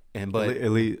 and but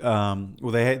At least, well,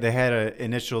 they had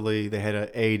an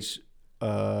age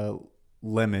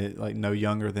limit, like no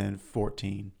younger than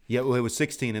 14. yeah, well, it was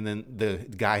 16, and then the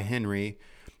guy Henry,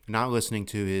 not listening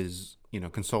to his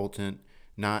consultant,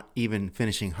 not even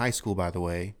finishing high school, by the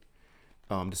way,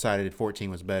 decided 14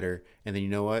 was better, and then you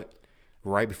know what?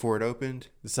 Right before it opened,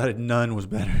 Decided none was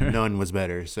better. none was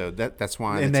better. So that's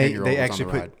why And the they 10-year-old they was actually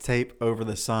on the put ride. tape over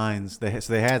the signs. They had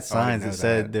signs know that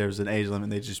said that. there's an age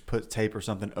limit. They just put tape or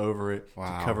something over it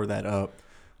Wow. to cover that up.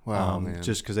 Wow, man.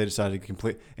 Just because they decided to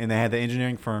complete. And they had the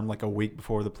engineering firm like a week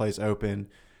before the place opened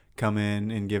come in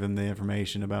and give them the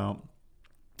information about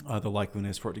the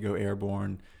likeliness for it to go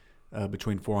airborne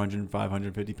between 400 and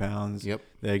 550 pounds. Yep.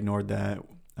 They ignored that.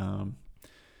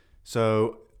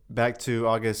 So back to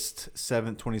August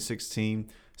 7th, 2016.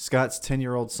 Scott's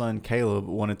 10-year-old son, Caleb,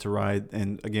 wanted to ride.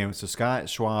 And again, so Scott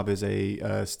Schwab is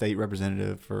a state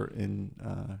representative in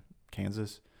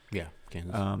Kansas. Yeah,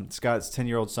 Kansas. Scott's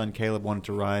 10-year-old son, Caleb, wanted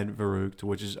to ride Verrückt,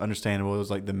 which is understandable. It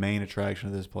was like the main attraction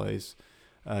of this place.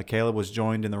 Caleb was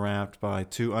joined in the raft by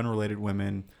two unrelated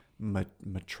women,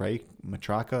 Matraka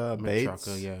Bates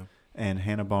Matraka, yeah. and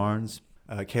Hannah Barnes.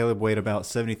 Caleb weighed about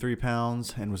 73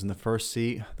 pounds and was in the first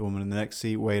seat. The woman in the next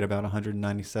seat weighed about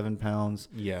 197 pounds.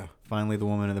 Yeah. Finally, the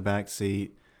woman in the back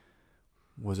seat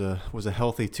was a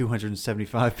healthy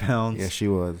 275 pounds. Yeah, she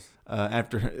was.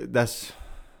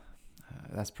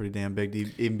 That's pretty damn big to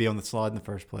even be on the slide in the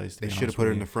first place. They should have put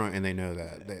her in the front, and they know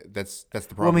that. That's the Well,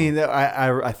 I problem. mean,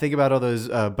 I think about all those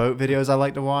boat videos I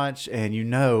like to watch, and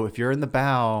if you're in the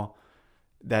bow,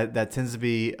 that tends to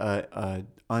be a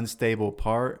unstable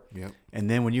part. Yep. And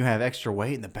then when you have extra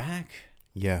weight in the back,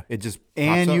 Yeah, it just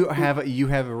and pops you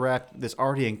up. have a raft that's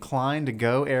already inclined to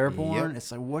go airborne, Yep.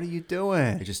 it's like, what are you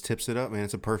doing? It just tips it up, man.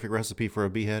 It's a perfect recipe for a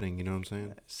beheading. You know what I'm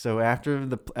saying? So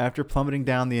after plummeting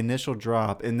down the initial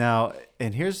drop,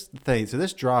 and here's the thing. So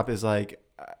this drop is like,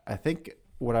 I think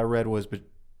what I read was,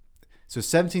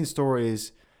 17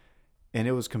 stories, and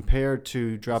it was compared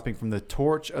to dropping from the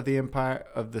torch of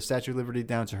the Statue of Liberty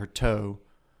down to her toe.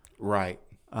 Right.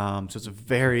 So it's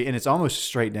and it's almost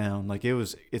straight down. Like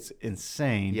it's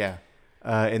insane. Yeah.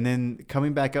 And then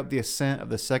coming back up the ascent of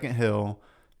the second hill,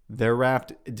 their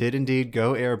raft did indeed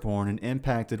go airborne and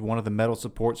impacted one of the metal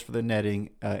supports for the netting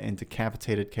and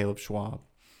decapitated Caleb Schwab.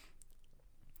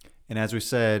 And as we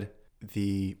said,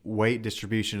 the weight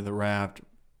distribution of the raft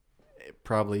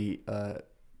probably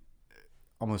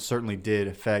almost certainly did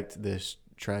affect this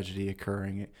tragedy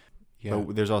occurring. Yeah.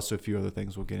 But there's also a few other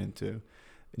things we'll get into.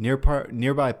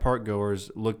 Nearby parkgoers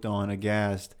looked on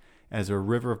aghast as a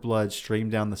river of blood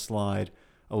streamed down the slide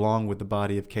along with the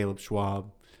body of Caleb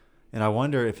Schwab. And I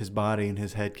wonder if his body and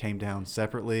his head came down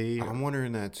separately. I'm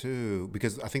wondering that too,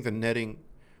 because I think the netting,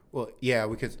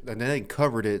 because the netting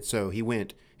covered it, so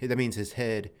that means his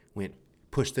head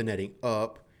pushed the netting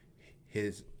up,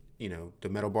 his, the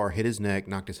metal bar hit his neck,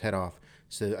 knocked his head off.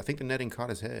 So I think the netting caught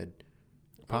his head.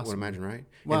 I would imagine, right?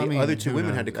 Well, and the other two who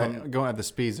women had to knows? come. Going at the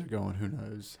speeds they're going, who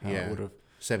knows how it would have.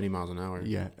 70 miles an hour.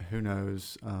 Yeah, who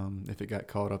knows if it got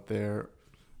caught up there.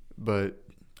 But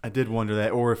I did wonder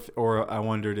that, or I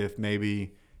wondered if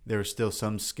maybe there was still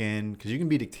some skin, because you can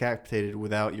be decapitated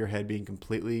without your head being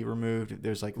completely removed.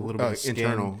 There's like a little bit of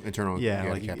skin. Internal.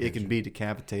 Yeah, like it can be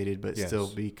decapitated, but still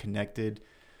be connected.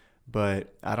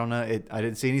 But I don't know. I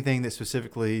didn't see anything that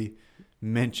specifically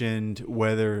mentioned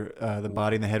whether the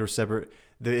body and the head were separate.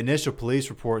 The initial police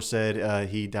report said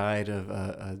he died of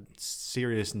a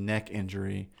serious neck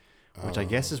injury, which I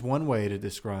guess is one way to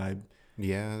describe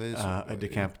a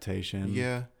decapitation.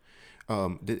 Yeah.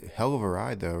 Hell of a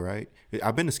ride, though, right?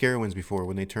 I've been to Carowinds before.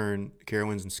 When they turn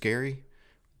Carowinds and Scary,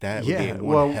 that would be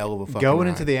one hell of a fucking going ride.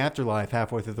 into the afterlife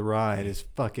halfway through the ride is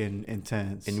fucking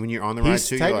intense. And when you're on the ride, he's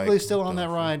too, technically you're like, still on that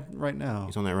ride right now.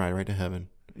 He's on that ride right to heaven.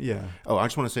 Yeah. Oh, I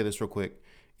just want to say this real quick.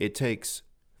 It takes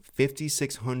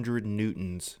 5,600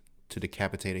 newtons to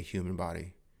decapitate a human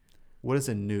body. What is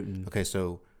a newton? Okay,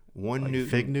 so one like newton.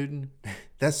 Fig Newton?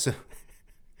 That's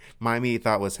my immediate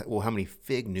thought was, well, how many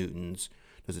fig newtons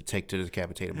does it take to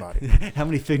decapitate a body? How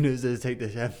many fig newtons does it take to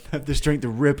have the strength to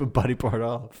rip a body part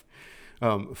off?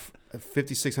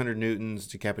 5,600 newtons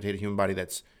decapitate a human body.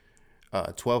 That's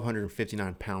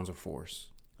 1,259 pounds of force.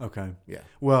 Okay. Yeah.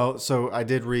 Well, so I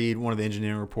did read one of the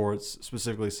engineering reports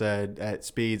specifically said at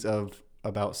speeds of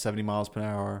about 70 miles per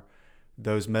hour,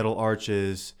 those metal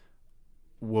arches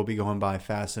will be going by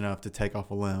fast enough to take off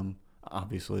a limb,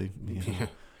 obviously. You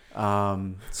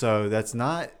know. So that's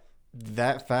not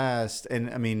that fast. And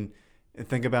I mean,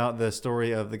 think about the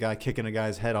story of the guy kicking a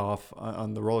guy's head off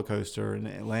on the roller coaster in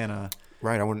Atlanta.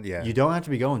 Right. You don't have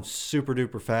to be going super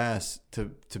duper fast for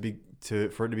it to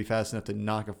be fast enough to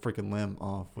knock a freaking limb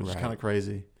off, which is kind of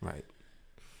crazy. Right.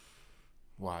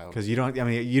 Wild. Because you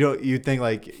think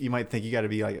like, you might think you got to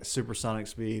be like at supersonic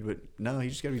speed, but no, you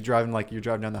just got to be driving like you're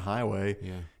driving down the highway.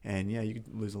 Yeah. And you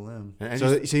could lose a limb. And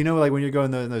so you know, like when you're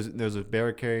going there's a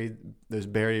barricade, there's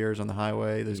barriers on the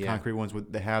highway, there's concrete ones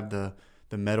they have the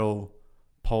metal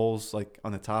poles like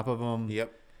on the top of them.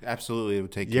 Yep. Absolutely, it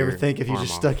would take. You ever think if you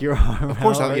just stuck your arm? Of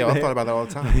course, out I thought about that all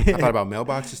the time. I thought about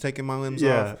mailboxes taking my limbs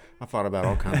off. I thought about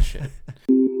all kinds of shit.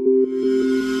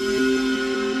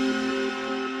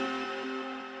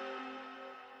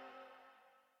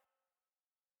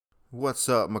 What's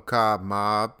up, Macabre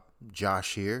Mob?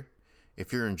 Josh here.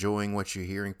 If you're enjoying what you're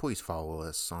hearing, please follow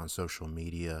us on social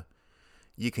media.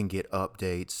 You can get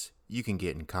updates. You can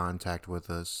get in contact with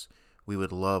us. We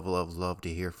would love, love, love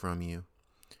to hear from you.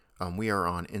 We are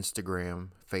on Instagram,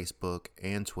 Facebook,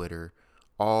 and Twitter,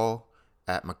 all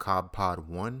at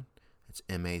MacabrePod1. It's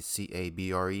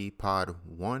MACABRE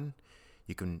Pod1.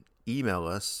 You can email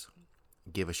us,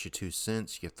 give us your 2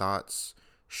 cents, your thoughts,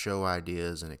 show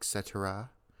ideas, and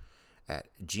etc. at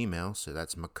Gmail. So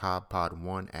that's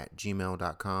MacabrePod1 at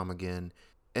gmail.com. Again,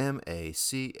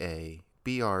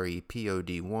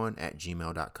 MACABREPOD1 at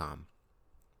gmail.com.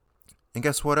 And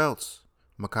guess what else?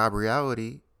 Macabre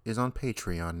Reality is on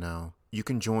Patreon now. You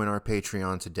can join our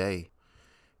Patreon today.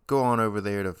 Go on over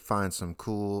there to find some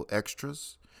cool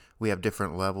extras. We have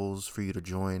different levels for you to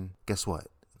join. Guess what?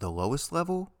 The lowest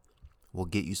level will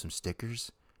get you some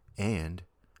stickers and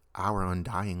our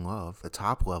undying love. The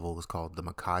top level is called the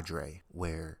Macadre,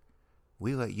 where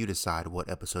we let you decide what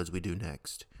episodes we do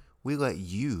next. We let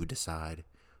you decide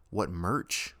what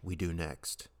merch we do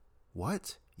next.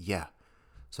 What? Yeah.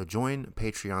 So join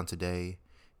Patreon today.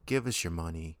 Give us your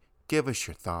money. Give us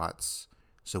your thoughts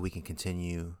so we can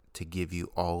continue to give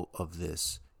you all of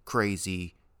this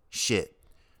crazy shit.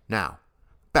 Now,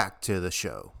 back to the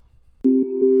show.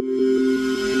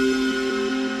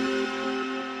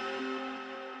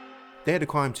 They had to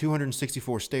climb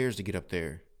 264 stairs to get up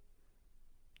there.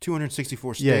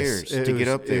 264 stairs to get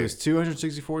up there. It was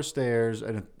 264 stairs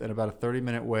and about a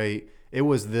 30-minute wait. It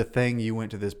was the thing you went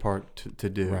to this park to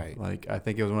do. Right. Like, I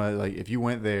think it was one of if you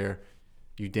went there,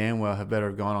 you damn well have better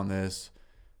have gone on this,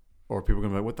 or people are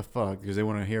going to be like, what the fuck? Because they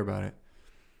want to hear about it.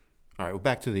 All right, well,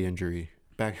 back to the injury.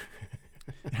 I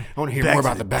want to hear more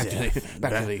about back to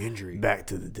the injury. Back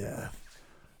to the death.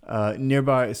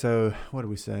 Nearby, so what do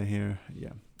we say here?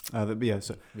 Yeah.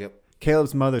 Yep.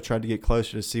 Caleb's mother tried to get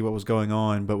closer to see what was going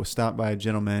on, but was stopped by a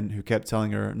gentleman who kept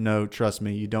telling her, no, trust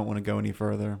me, you don't want to go any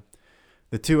further.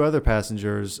 The 2 other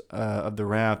passengers of the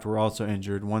raft were also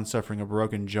injured, one suffering a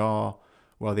broken jaw,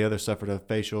 while the other suffered a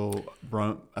facial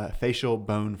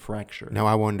bone fracture. Now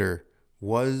I wonder,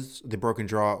 was the broken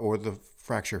jaw or the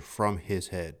fracture from his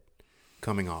head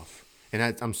coming off?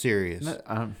 And I'm serious.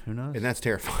 Who knows? And that's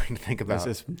terrifying to think about.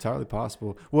 It's entirely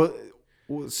possible. Well,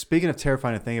 speaking of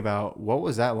terrifying to think about, what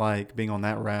was that like being on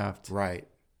that raft? Right.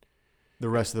 The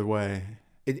rest of the way.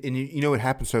 And you know, it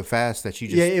happened so fast that you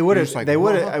just it would have. Like, they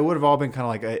would have. It would have all been kind of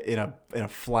like in a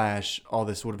flash. All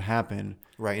this would have happened.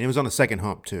 Right, and it was on the second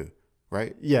hump too,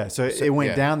 right? Yeah, so it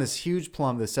went yeah. down this huge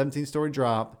plumb, the 17-story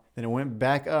drop, then it went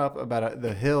back up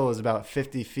the hill is about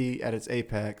 50 feet at its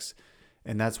apex,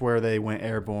 and that's where they went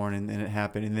airborne, and it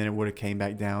happened, and then it would have came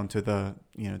back down to the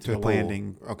to the pool.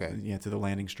 landing, Okay. yeah, to the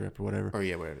landing strip or whatever. Or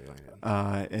yeah, whatever they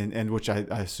landed. And which I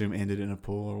assume ended in a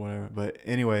pool or whatever. But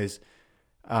anyways,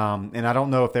 and I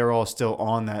don't know if they were all still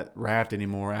on that raft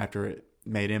anymore after it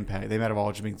made impact. They might have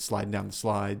all just been sliding down the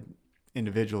slide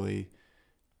individually,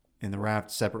 in the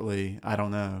raft separately. I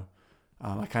don't know.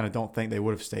 I kind of don't think they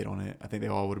would have stayed on it. I think they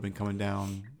all would have been coming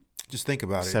down Just think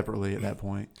about separately at that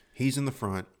point. He's in the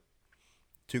front.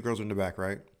 2 girls are in the back,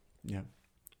 right? Yeah.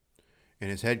 And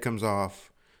his head comes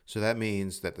off. So that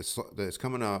means that that it's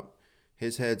coming up.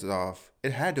 His head's off.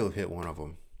 It had to have hit one of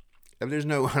them. I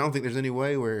don't think there's any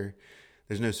way where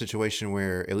there's no situation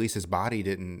where at least his body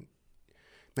didn't.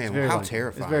 Man, how likely.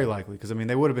 terrifying. It's very likely because, I mean,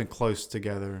 they would have been close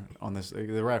together on this.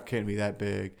 The raft can't be that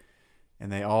big,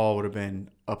 and they all would have been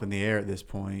up in the air at this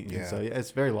point. Yeah. And so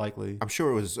it's very likely. I'm sure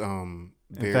it was. In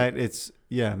fact,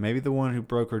 maybe the one who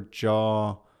broke her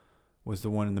jaw was the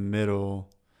one in the middle,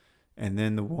 and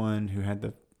then the one who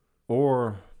had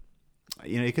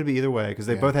it could be either way because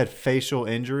they both had facial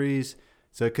injuries.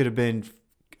 So it could have been.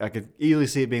 I could easily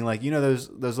see it being like, those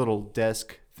little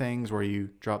desk things where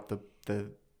you drop the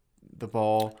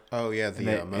ball. Oh yeah,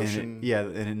 the motion.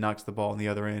 And it knocks the ball on the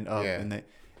other end up, and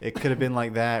it could have been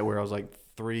like that where I was like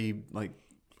three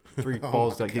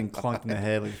balls getting clunked in the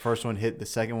head. Like the first one hit the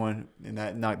second one, and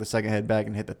that knocked the second head back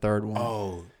and hit the third one.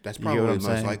 Oh, that's You get what probably I'm most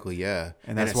saying? likely, yeah.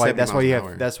 And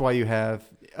that's why you have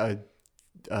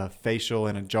a facial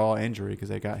and a jaw injury because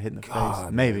they got hit in the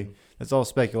face. Maybe that's all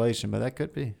speculation, but that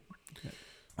could be.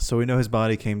 So we know his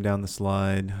body came down the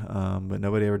slide, but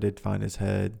nobody ever did find his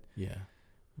head. Yeah.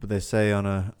 But they say on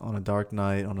a dark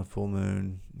night, on a full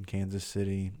moon in Kansas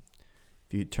City,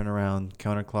 if you turn around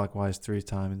counterclockwise 3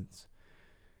 times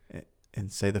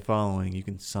and say the following, you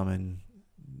can summon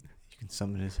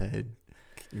his head.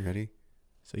 You ready?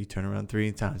 So you turn around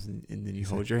 3 times and then you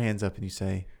hold your hands up and you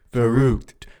say,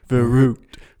 Farouk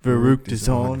is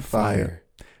on fire.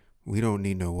 We don't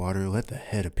need no water. Let the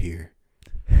head appear.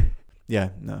 Yeah,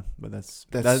 no, but that's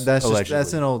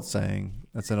allegedly. an old saying.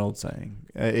 That's an old saying.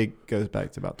 It goes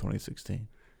back to about 2016.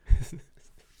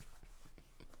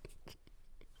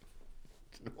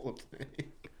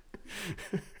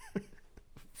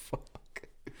 Fuck.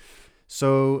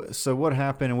 So what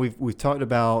happened? And we've talked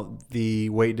about the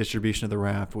weight distribution of the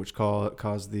raft, which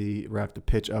caused the raft to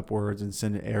pitch upwards and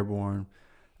send it airborne.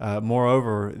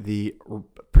 Moreover, the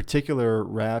particular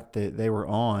raft that they were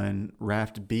on,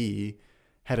 Raft B,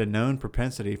 had a known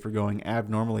propensity for going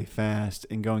abnormally fast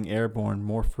and going airborne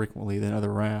more frequently than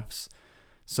other rafts.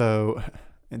 So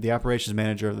the operations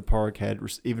manager of the park had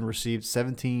even received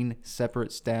 17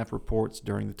 separate staff reports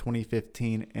during the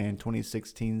 2015 and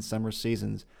 2016 summer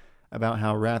seasons about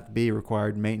how Raft B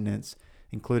required maintenance,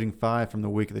 including 5 from the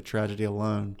week of the tragedy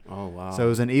alone. Oh, wow. So it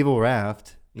was an evil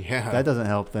raft. Yeah. That doesn't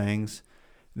help things.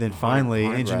 Then finally,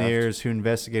 haunted engineers who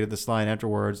investigated the slide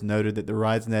afterwards noted that the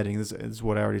ride's netting, this is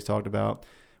what I already talked about,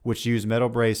 which used metal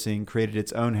bracing, created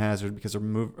its own hazard because a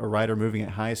rider moving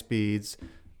at high speeds,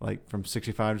 like from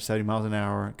 65 to 70 miles an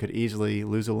hour, could easily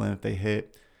lose a limb if they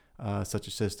hit such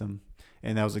a system.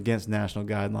 And that was against national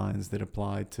guidelines that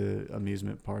applied to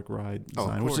amusement park ride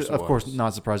design, which is, of course,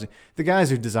 not surprising. The guys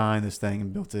who designed this thing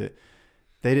and built it,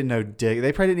 they didn't know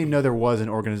They probably didn't even know there was an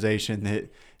organization that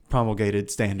promulgated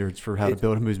standards for how to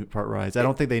build amusement park rides. I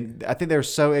think they were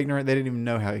so ignorant they didn't even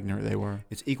know how ignorant they were.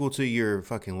 It's equal to your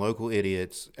fucking local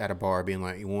idiots at a bar being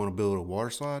like, "You want to build a water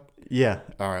slide? Yeah.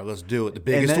 All right, let's do it. The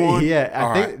biggest one. Yeah,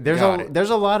 All I think right, there's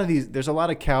a lot of these. There's a lot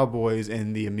of cowboys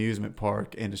in the amusement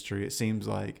park industry. It seems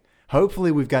like.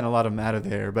 Hopefully, we've gotten a lot of them out of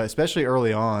there, but especially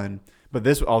early on.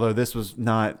 But although this was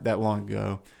not that long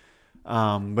ago,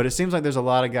 but it seems like there's a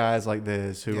lot of guys like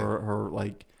this who are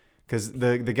like. Because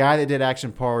the guy that did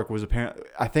Action Park was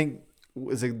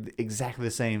was exactly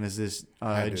the same as this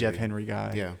Jeff Henry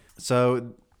guy. Yeah.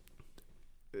 So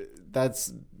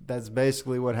that's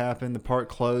basically what happened. The park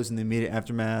closed in the immediate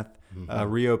aftermath.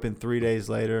 Reopened 3 days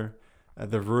later.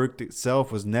 The Farouk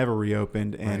itself was never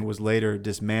reopened and was later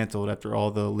dismantled after all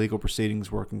the legal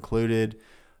proceedings were concluded.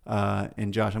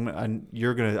 And Josh, I'm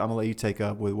gonna let you take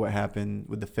up with what happened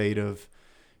with the fate of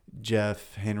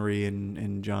Jeff Henry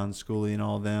and John Schooley and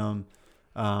all of them.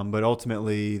 But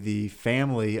ultimately, the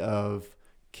family of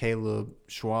Caleb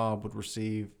Schwab would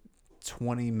receive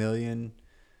 $20 million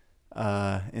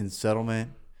in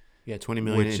settlement. Yeah, $20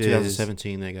 million in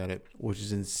 2017. They got it, which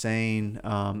is insane.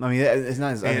 I mean, it's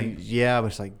not. But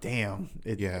it's like, damn.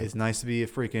 It's nice to be a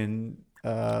freaking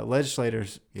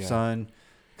legislator's son.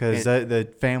 Because the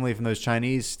family from those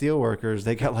Chinese steel workers,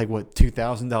 they got like what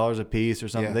 $2,000 a piece or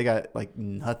something. Yeah. They got like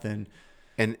nothing.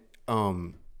 And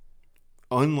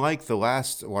unlike the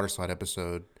last water slide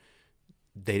episode,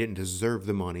 they didn't deserve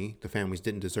the money. The families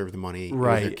didn't deserve the money. It was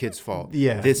their Right. kids' fault.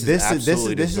 Yeah, this is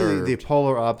absolutely this is the deserved.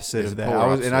 polar opposite It's of the that.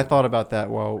 polar And I opposite. thought about that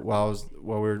while we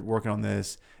were working on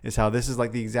this. Is how this is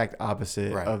like the exact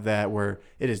opposite Right. of that, where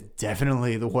it is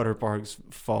definitely the water park's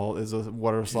fault, is the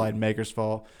water slide maker's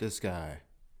fault. This guy.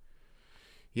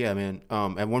 Yeah, man.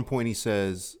 At one point he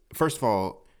says, first of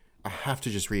all, I have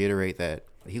to just reiterate that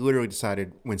he literally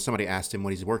decided when somebody asked him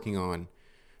what he's working on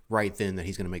right then that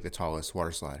he's going to make the tallest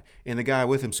water slide. And the guy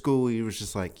with him, School, he was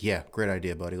just like, yeah, great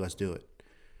idea, buddy. Let's do it.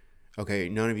 Okay,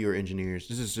 none of you are engineers.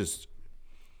 This is just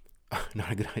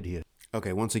not a good idea.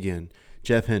 Okay, once again,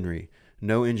 Jeff Henry,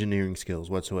 no engineering skills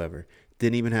whatsoever.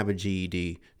 Didn't even have a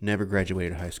GED, never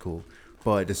graduated high school,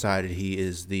 but decided he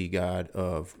is the god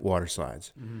of water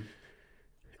slides.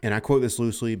 And I quote this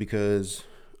loosely because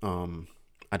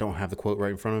I don't have the quote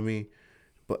right in front of me,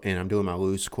 and I'm doing my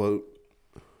loose quote.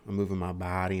 I'm moving my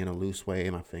body in a loose way,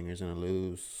 and my fingers in a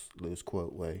loose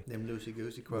quote way. Them loosey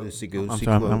goosey quotes. Loosey goosey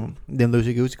quote. Them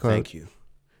loosey goosey quotes. Thank you.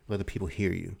 Let the people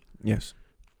hear you. Yes.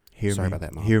 Hear Sorry me. about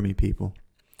that, Mom. Hear me, people.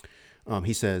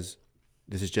 He says,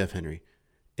 this is Jeff Henry.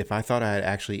 If I thought I had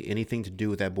actually anything to do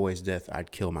with that boy's death,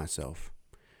 I'd kill myself.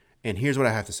 And here's what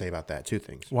I have to say about that. Two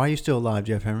things. Why are you still alive,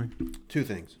 Jeff Henry? Two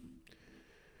things.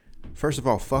 First of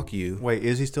all, fuck you. Wait,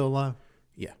 is he still alive?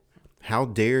 Yeah. How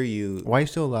dare you? Why are you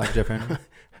still alive, Jeff Henry?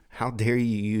 How dare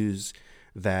you use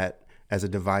that as a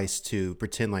device to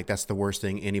pretend like that's the worst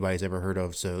thing anybody's ever heard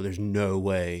of? So there's no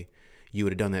way you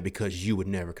would have done that because you would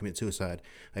never commit suicide.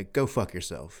 Like, go fuck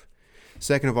yourself.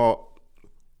 Second of all,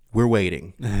 we're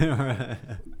waiting.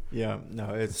 Yeah,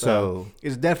 no, it's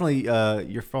it's definitely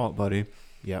your fault, buddy.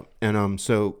 Yeah. And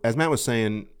so as Matt was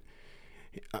saying,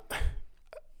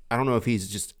 I don't know if he's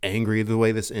just angry the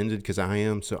way this ended because I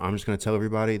am. So I'm just going to tell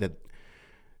everybody that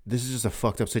this is just a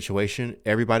fucked up situation.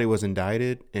 Everybody was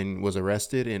indicted and was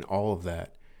arrested, and all of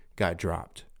that got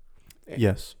dropped.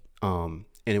 Yes. And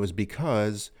it was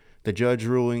because the judge's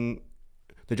ruling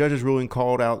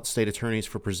called out state attorneys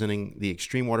for presenting the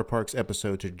Extreme Water Parks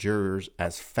episode to jurors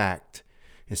as fact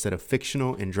instead of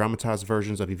fictional and dramatized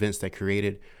versions of events that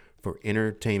created for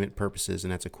entertainment purposes.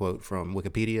 And that's a quote from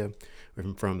Wikipedia,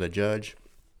 from the judge.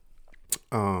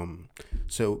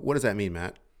 So what does that mean,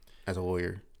 Matt, as a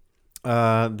lawyer?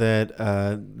 That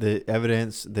the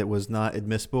evidence that was not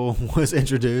admissible was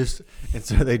introduced, and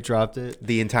so they dropped it.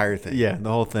 The entire thing. Yeah, the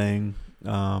whole thing.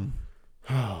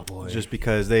 Oh boy. Just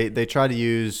because they tried to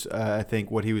use, I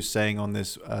think, what he was saying on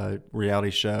this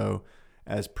reality show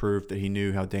as proof that he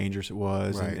knew how dangerous it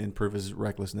was, Right. and proof of his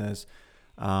recklessness.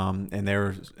 And they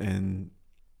were and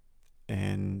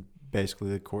basically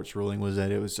the court's ruling was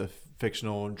that it was a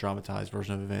fictional and dramatized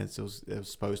version of events. It was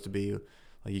supposed to be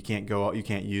like you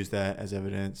can't use that as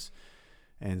evidence,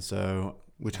 and so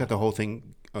which got the whole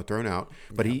thing thrown out.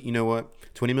 But he, you know what?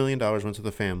 $20 million went to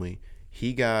the family.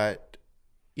 He got,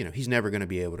 he's never going to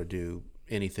be able to do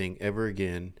anything ever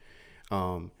again.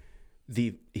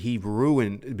 He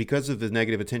ruined, because of the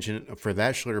negative attention for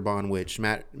that Schlitterbahn, which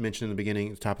Matt mentioned in the beginning,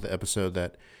 at the top of the episode,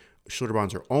 that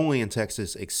Schlitterbahns are only in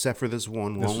Texas except for this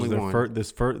one, this only was their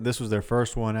one. this was their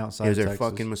first one outside It was of their Texas.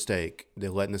 fucking mistake. They're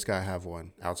letting this guy have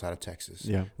one outside of Texas,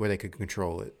 Yeah. where they could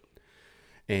control it.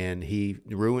 And he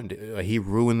ruined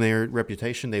their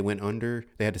reputation. They went under.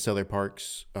 They had to sell their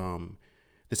parks.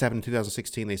 This happened in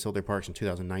 2016. They sold their parks in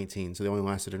 2019, so they only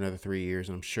lasted another 3 years.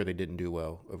 And I'm sure they didn't do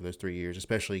well over those 3 years,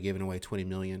 especially giving away $20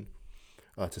 million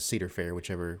to Cedar Fair,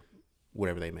 whatever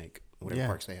they make, whatever Yeah.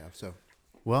 parks they have. So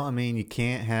Well, I mean, you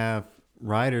can't have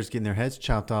riders getting their heads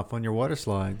chopped off on your water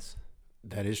slides.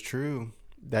 that is true,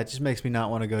 That just makes me not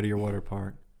want to go to your water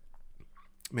park.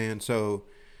 man. So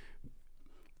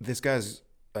this guy's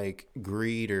like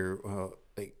greed or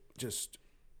just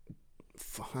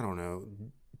I don't know,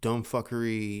 dumb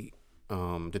fuckery,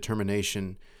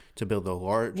 determination to build the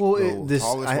tallest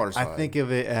water slide. I think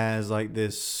of it as like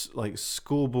this, like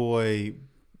schoolboy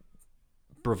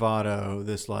bravado.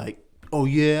 This like, oh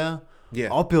yeah,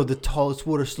 I'll build the tallest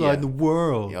water slide in the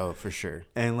world. Oh, for sure.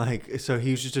 And like, so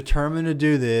he was just determined to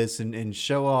do this and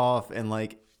show off, and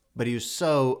like, but he was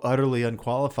so utterly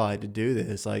unqualified to do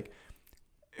this. Like,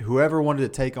 whoever wanted to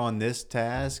take on this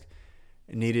task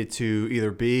needed to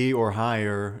either be or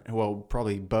hire, well,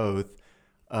 probably both,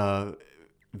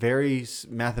 very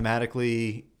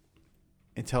mathematically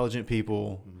intelligent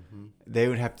people. Mm-hmm. They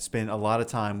would have to spend a lot of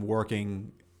time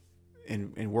working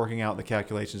and working out the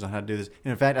calculations on how to do this.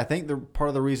 And in fact, I think part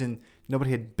of the reason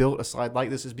nobody had built a slide like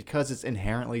this is because it's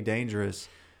inherently dangerous.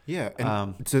 Yeah,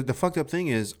 and so the fucked up thing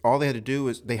is, all they had to do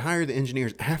is they hired the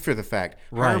engineers after the fact,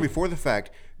 hire them before the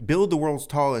fact, build the world's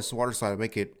tallest water slide, and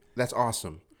make it. That's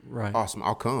awesome, Right. Awesome.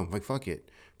 I'll come. Like fuck it,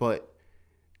 but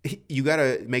you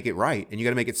gotta make it right, and you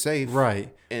gotta make it safe,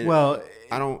 Right. And Well,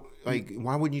 I don't like.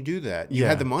 Why wouldn't you do that? You Yeah.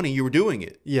 had the money. You were doing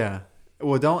it. yeah.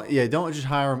 Well, don't just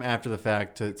hire them after the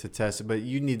fact to test it, but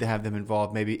you need to have them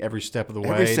involved maybe every step of the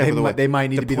Every way. step of the way. They might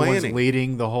need The to be the ones planning.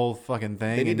 leading the whole fucking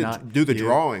thing. They need and to not do the you.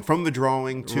 drawing, from the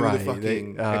drawing to Right. the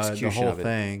fucking the execution whole of it.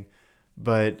 thing.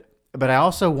 But I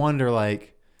also wonder,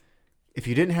 like, if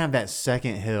you didn't have that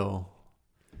second hill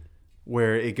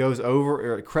where it goes over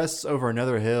or it crests over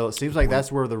another hill, it seems like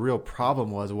that's where the real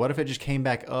problem was. What if it just came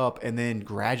back up and then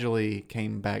gradually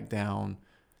came back down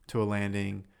to a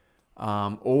landing?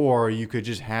 Or you could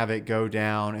just have it go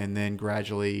down and then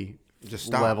gradually Just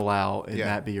stop. level out and Yeah.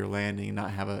 that be your landing and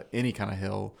not have any kind of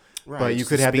hill. Right, But you just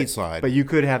could a have speed slide. But you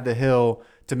could have the hill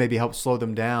to maybe help slow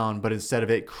them down. But instead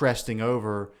of it cresting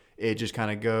over, it just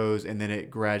kind of goes and then it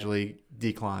gradually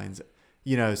declines.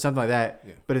 You know, something like that.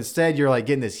 Yeah. But instead, you're like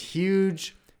getting this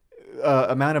huge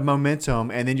amount of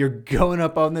momentum, and then you're going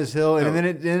up on this hill, and Oh. then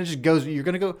it just goes. You're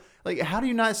gonna go. Like, how do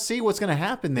you not see what's going to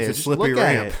happen there? It's a Just slippery look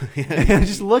ramp. at it.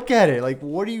 Just look at it. Like,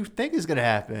 what do you think is going to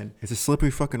happen? It's a slippery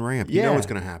fucking ramp. You know Yeah. what's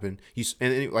gonna happen.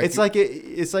 Like It's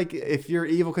like if you're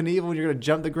Evel Knievel and you're going to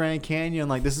jump the Grand Canyon.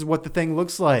 Like, this is what the thing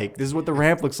looks like. This is what the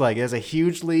ramp looks like. It has a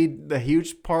huge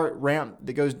part ramp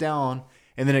that goes down,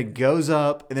 and then it goes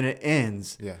up, and then it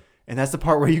ends. Yeah. And that's the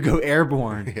part where you go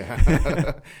airborne.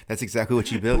 Yeah, that's exactly what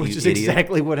you built. Which you is idiot.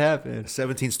 exactly what happened.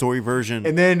 17-story version.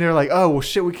 And then they're like, oh, well,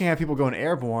 shit, we can't have people going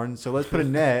airborne, so let's put a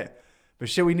net. But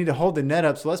shit, we need to hold the net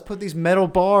up, so let's put these metal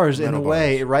bars in the Metal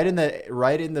way, bars.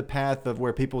 right in the path of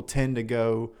where people tend to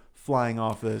go flying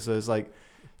off this. So it's like,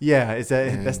 yeah,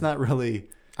 that's not really.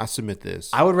 I submit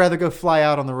this. I would rather go fly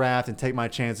out on the raft and take my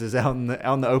chances out in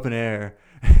the open air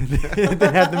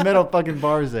than have the metal fucking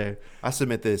bars there. I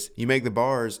submit this. You make the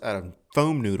bars out of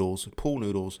foam noodles, pool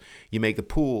noodles. You make the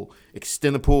pool,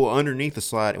 extend the pool underneath the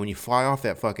slide, and when you fly off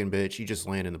that fucking bitch, you just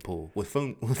land in the pool with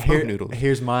foam noodles.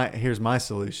 Here's my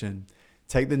solution.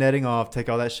 Take the netting off, take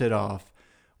all that shit off.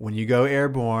 When you go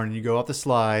airborne, you go off the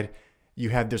slide,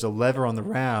 there's a lever on the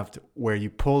raft where you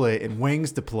pull it and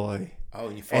wings deploy. Oh,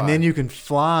 and you fly. And then you can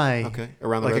fly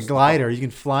around the like rest a of the glider. You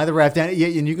can fly the raft down, yeah,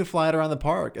 and you can fly it around the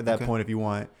park at that Okay. point if you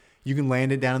want. You can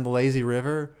land it down in the lazy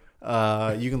river.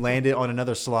 You can land it on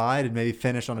another slide and maybe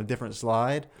finish on a different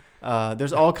slide.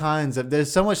 There's all kinds of. There's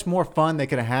so much more fun they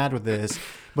could have had with this,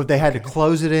 but they had to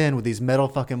close it in with these metal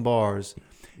fucking bars.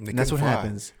 And that's what couldn't fly.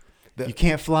 happens. You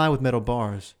can't fly with metal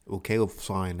bars. Well, Caleb's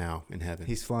flying now in heaven.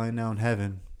 He's flying now in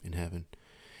heaven. in heaven.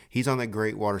 He's on that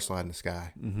great water slide in the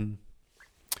sky. Mm-hmm.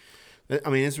 I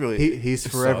mean, it's really He's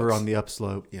it sucks. sucks. On the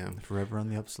upslope. Yeah. Forever on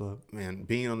the upslope. Man,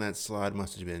 being on that slide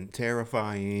must have been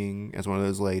terrifying as one of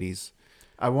those ladies.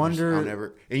 I wonder. I'll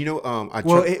never. And you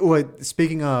know,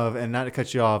 Speaking of, and not to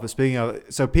cut you off, but speaking of,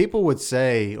 so people would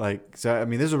say, like, so I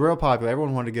mean, this is real popular.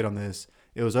 Everyone wanted to get on this.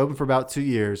 It was open for about 2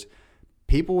 years.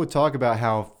 People would talk about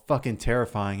how fucking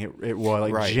terrifying it was,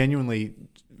 like Right. genuinely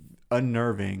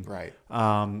unnerving. Right.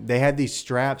 They had these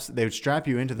straps. They would strap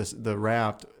you into the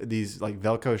raft. These like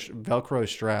Velcro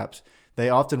straps. They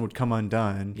often would come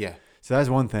undone. Yeah. So that's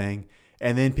one thing.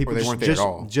 And then people Or they just, weren't there at just,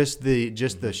 all.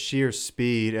 just the sheer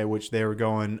speed at which they were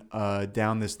going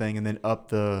down this thing and then up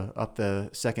the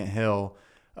second hill.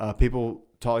 People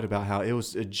talked about how it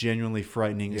was a genuinely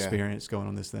frightening experience going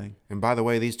on this thing. And by the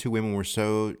way, these two women were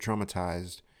so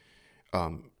traumatized.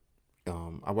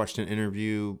 I watched an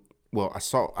interview. Well,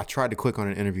 I tried to click on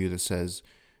an interview that says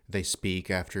they speak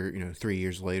after 3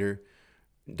 years later.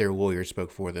 Their lawyer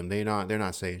spoke for them. They're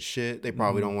not saying shit. They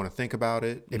probably don't want to think about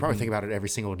it. They probably think about it every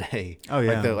single day. Oh,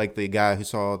 yeah. like the guy who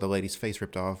saw the lady's face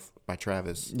ripped off by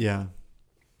Travis, Yeah.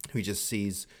 who just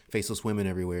sees faceless women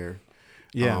everywhere.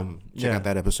 Yeah. Check out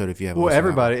that episode if you haven't. Well, listened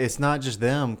everybody. It's not just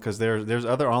them because there's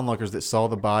other onlookers that saw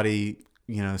the body,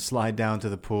 slide down to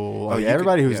the pool. Oh, Like, you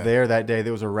everybody could- who was yeah. there that day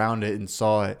that was around it and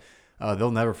saw it,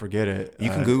 they'll never forget it. You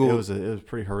can Google- It was a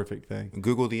pretty horrific thing.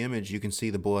 Google the image. You can see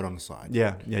the blood on the slide.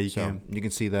 Yeah, you So can. you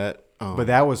can see that. But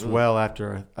that was well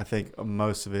after, I think,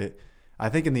 most of it. I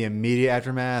think in the immediate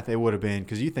aftermath, it would have been,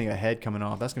 because you think a head coming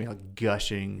off, that's going to be like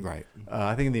gushing. Right.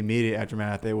 I think in the immediate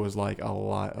aftermath, it was like a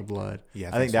lot of blood. Yeah,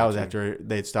 I think that so, was too. after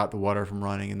they'd stopped the water from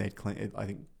running and they'd clean it. I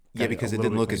think. Yeah, got because a it little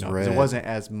didn't bit look as cleaned up, 'cause red. It wasn't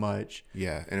as much.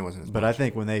 Yeah, and it wasn't as But much. I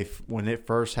think when it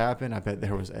first happened, I bet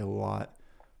there was a lot.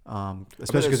 Especially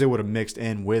there's- because it would have mixed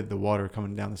in with the water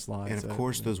coming down the slide. And of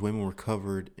course, those women were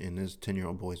covered in this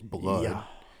 10-year-old boy's blood.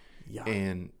 Yeah.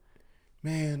 And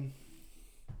man,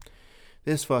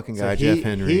 This fucking So guy, Jeff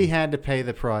Henry, he had to pay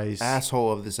the price.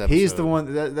 asshole of this episode. He's the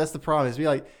one. That's the problem. It'd be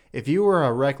like if you were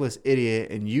a reckless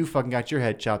idiot and you fucking got your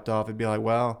head chopped off, it'd be like,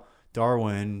 well,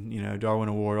 Darwin, Darwin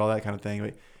Award, all that kind of thing.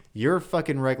 But your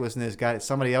fucking recklessness got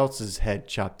somebody else's head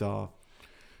chopped off,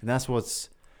 and that's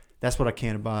what I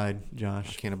can't abide, Josh.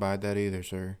 I can't abide that either,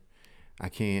 sir. I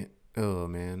can't. Oh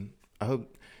man, I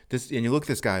hope this. And you look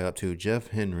this guy up too, Jeff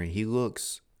Henry. He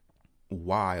looks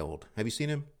wild. Have you seen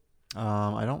him?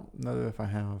 I don't know if I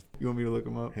have. You want me to look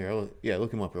him up? Here,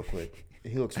 look him up real quick.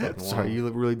 He looks fucking wild. Sorry, you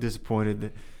look really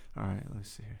disappointed. All right,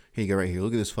 let's see here. Here you go, right here.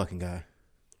 Look at this fucking guy.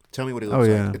 Tell me what he looks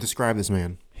like. Describe this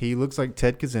man. He looks like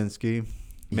Ted Kaczynski.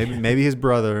 Maybe his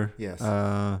brother. Yes.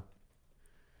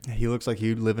 He looks like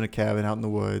he'd live in a cabin out in the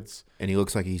woods. And he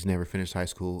looks like he's never finished high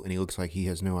school, and he looks like he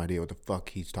has no idea what the fuck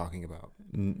he's talking about.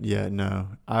 Yeah, no.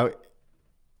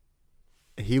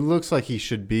 He looks like he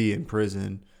should be in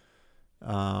prison,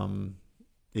 even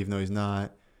though he's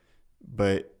not.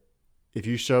 But if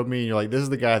you showed me and you're like, this is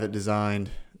the guy that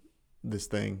designed this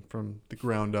thing from the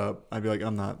ground up, I'd be like,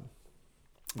 I'm not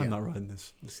riding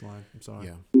this line. I'm sorry.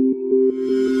 Yeah.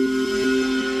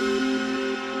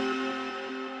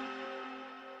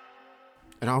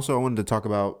 And also, I wanted to talk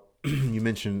about, you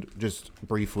mentioned just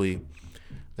briefly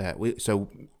that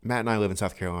Matt and I live in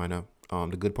South Carolina.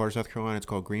 The good part of South Carolina, it's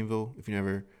called Greenville. If you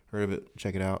never heard of it,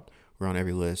 check it out. We're on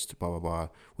every list, blah, blah, blah.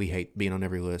 We hate being on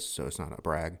every list, so it's not a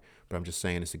brag, but I'm just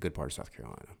saying it's a good part of South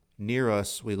Carolina. Near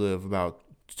us, we live about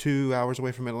 2 hours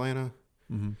away from Atlanta.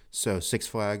 Mm-hmm. So Six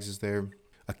Flags is there.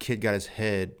 A kid got his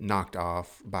head knocked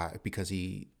off because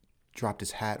he dropped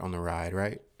his hat on the ride,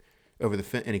 right? Over the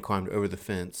fence, and he climbed over the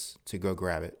fence to go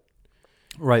grab it.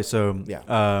 Right, so yeah.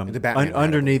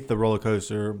 Underneath the roller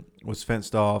coaster was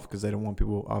fenced off because they don't want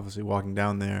people obviously walking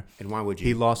down there. And why would you?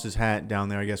 He lost his hat down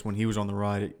there. I guess when he was on the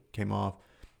ride, it came off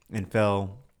and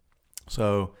fell.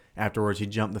 So afterwards, he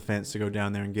jumped the fence to go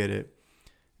down there and get it,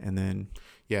 and then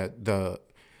the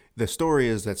story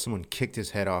is that someone kicked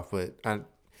his head off, but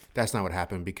that's not what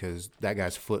happened because that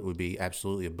guy's foot would be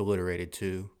absolutely obliterated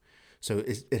too. So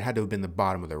it had to have been the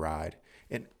bottom of the ride.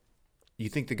 And you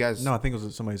think the guy's... No, I think it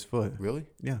was somebody's foot. Really?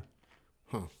 Yeah.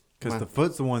 Huh. Because the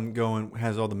foot's the one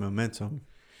has all the momentum.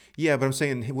 Yeah, but I'm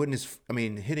saying,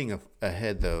 hitting a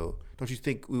head though, don't you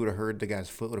think we would have heard the guy's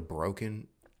foot would have broken?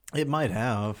 It might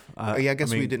have. I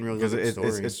guess we didn't really look at the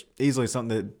story. It's easily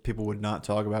something that people would not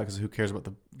talk about because who cares about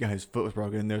the guy whose foot was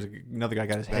broken? And there's another guy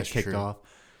got his head kicked off.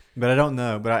 But I don't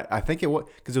know. But I think it was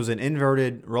because it was an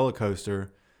inverted roller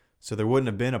coaster. So there wouldn't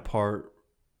have been a part.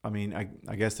 I mean,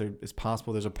 I guess it's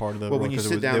possible there's a part of the. Well, when you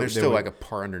sit down, there's still like a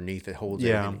part underneath that holds.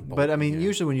 Yeah, but I mean,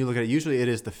 usually when you look at it, usually it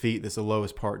is the feet that's the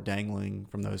lowest part dangling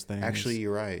from those things. Actually,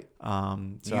 you're right.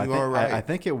 So I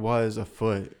think it was a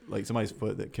foot, like somebody's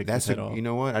foot that kicked his head off. You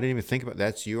know what? I didn't even think about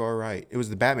that. You are right. It was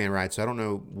the Batman ride, so I don't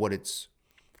know what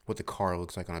the car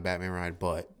looks like on a Batman ride,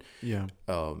 but yeah,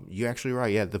 you're actually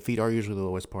right. Yeah, the feet are usually the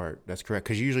lowest part. That's correct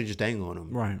because you usually just dangle on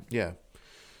them. Right. Yeah.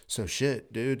 So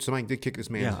shit, dude. Somebody did kick this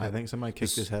man's head. Yeah, I think somebody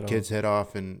kicked his head off. Kid's head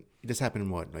off, and this happened in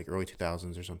what, like early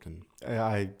 2000s or something?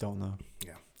 I don't know.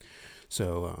 Yeah.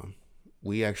 So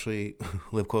we actually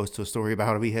live close to a story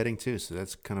about a beheading too, so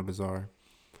that's kind of bizarre.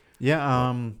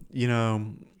 Yeah.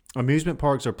 Amusement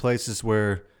parks are places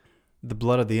where the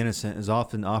blood of the innocent is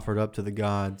often offered up to the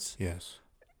gods. Yes.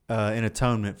 In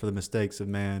atonement for the mistakes of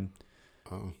man.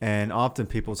 Oh. And often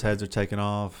people's heads are taken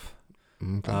off.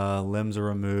 Okay. Limbs are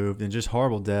removed, and just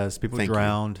horrible deaths. People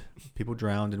drowned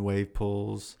in wave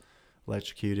pools,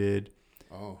 electrocuted,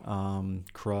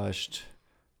 crushed,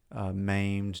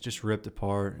 maimed, just ripped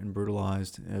apart and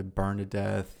brutalized, burned to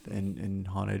death in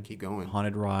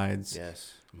haunted rides.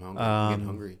 Yes, I'm hungry. I'm getting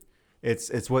hungry.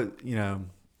 It's what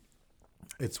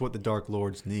it's what the Dark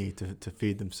Lords need to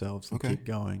feed themselves and keep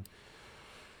going.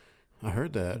 I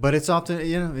heard that, but it's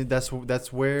often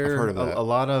that's where I've heard of that.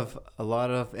 a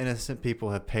lot of innocent people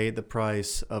have paid the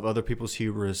price of other people's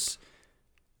hubris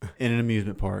in an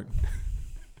amusement park.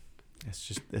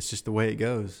 It's just the way it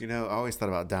goes. I always thought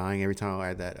about dying every time I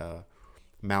had that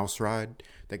mouse ride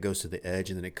that goes to the edge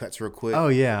and then it cuts real quick. Oh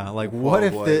yeah, like what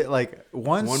if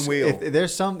one wheel?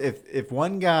 If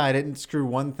one guy didn't screw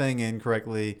one thing in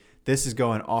correctly. This is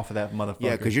going off of that motherfucker.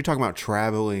 Yeah, because you're talking about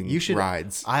traveling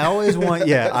rides. I always want,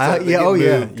 yes.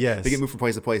 They get moved from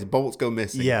place to place. Bolts go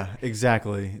missing. Yeah,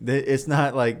 exactly. It's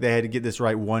not like they had to get this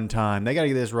right one time. They got to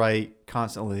get this right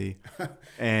constantly.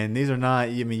 And these are not,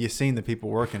 you've seen the people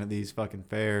working at these fucking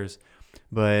fairs.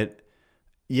 But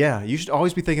yeah, you should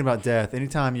always be thinking about death.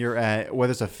 Anytime you're at,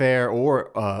 whether it's a fair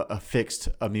or a fixed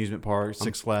amusement park,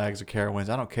 Six Flags or Carowinds,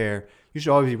 I don't care. You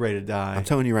should always be ready to die. I'm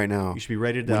telling you right now. You should be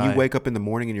ready to die. When you wake up in the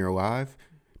morning and you're alive,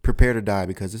 prepare to die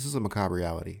because this is a macabre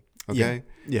reality. Okay.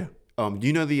 Yeah. Do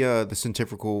you know the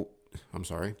centrifugal? I'm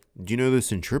sorry. Do you know the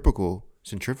centrifugal?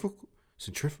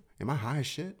 Am I high as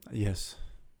shit? Yes.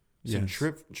 Yes.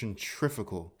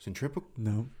 Centrifugal.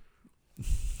 No.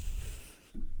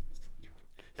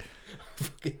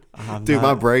 I'm Dude, my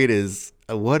not- brain is.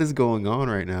 What is going on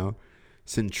right now?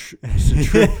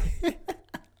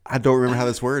 I don't remember how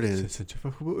this word is.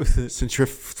 Centrifugal.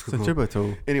 Centrifugal.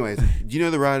 Centripetal. Anyways, do you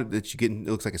know the ride that you get? It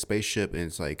looks like a spaceship, and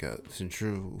it's like a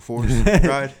centrifugal force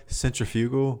ride.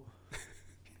 Centrifugal.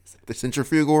 The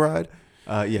centrifugal ride.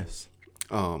 Yes.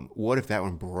 What if that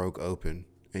one broke open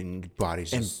and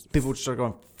bodies And just people just start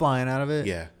going flying out of it.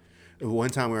 yeah. One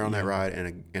time we were on that ride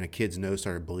and a kid's nose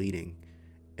started bleeding,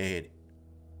 and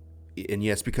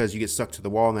yes, because you get stuck to the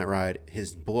wall on that ride,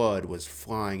 his blood was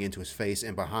flying into his face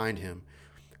and behind him.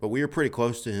 But we were pretty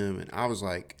close to him, and I was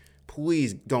like,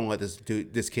 "Please don't let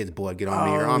this kid's blood get on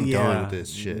me, or I'm done with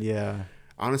this shit." Yeah.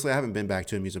 Honestly, I haven't been back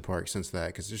to a amusement park since that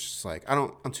because it's just like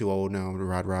I'm too old now to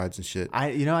ride rides and shit. I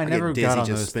get never dizzy got on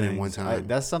just those spinning things. one time.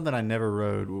 That's something I never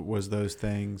rode. Was those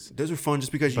things. Those are fun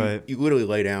just because But- you literally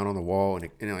lay down on the wall and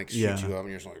it like shoots Yeah. you up and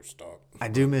you're just like stop. I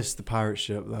do miss the pirate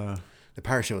ship though. The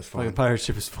pirate show was fun. Like a pirate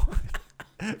ship is fun.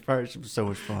 Pirate ship is so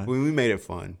much fun. we made it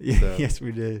fun. Yeah, so. yes,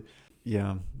 we did.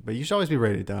 Yeah, but you should always be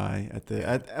ready to die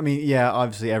I mean, yeah,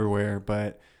 obviously everywhere,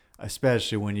 but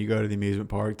especially when you go to the amusement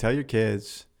park. Tell your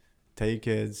kids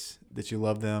that you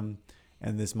love them,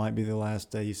 and this might be the last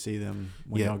day you see them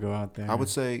when Yeah. y'all go out there. I would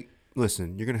say,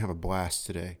 listen, you're gonna have a blast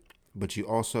today, but you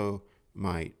also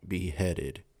might be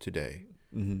headed today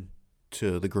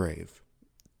to the grave.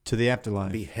 to the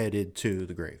afterlife. Be headed to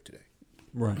the grave today.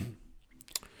 Right.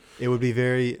 It would be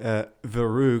very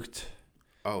verrucht,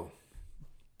 Oh,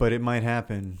 but it might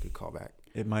happen. good callback.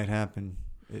 It might happen.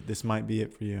 This might be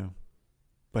it for you.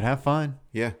 But have fun.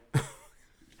 Yeah.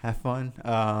 Have fun.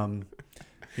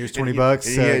 Here's And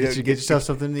 $20. yeah, Get yourself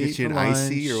something to get eat you for an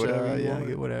icy or lunch, whatever you yeah, want.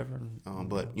 get whatever.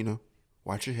 But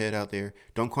watch your head out there.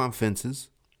 Don't climb fences.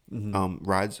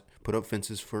 Rides put up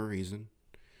fences for a reason.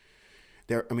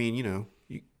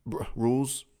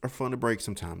 Rules are fun to break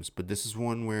sometimes, but this is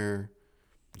one where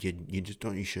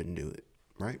you shouldn't do it,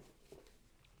 right?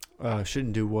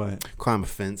 Shouldn't do what? Climb a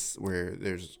fence where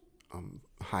there's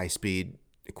high speed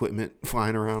equipment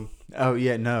flying around. Oh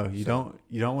yeah, no, you don't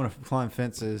want to climb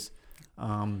fences.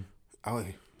 Oh,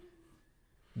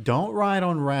 Don't ride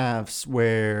on rafts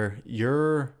where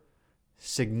you're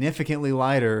significantly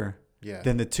lighter yeah.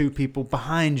 than the two people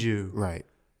behind you. Right.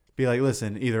 Be like,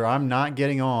 listen, either I'm not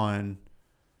getting on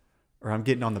or I'm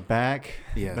getting on the back,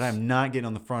 Yes. but I'm not getting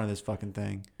on the front of this fucking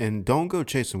thing. And don't go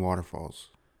chasing waterfalls.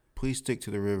 Please stick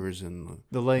to the rivers and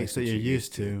The lakes that you're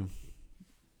used to.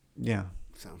 Yeah.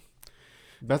 So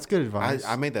That's good advice.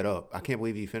 I made that up. I can't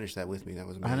believe you finished that with me. That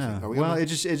was amazing. I know. Are we Well, on it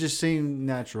just seemed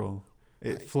natural.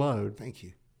 It flowed. Thank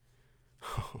you.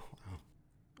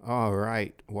 All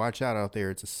right. Watch out there.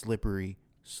 It's a slippery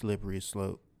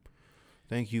slope.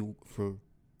 Thank you for.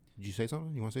 Did you say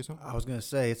something? You want to say something? I was gonna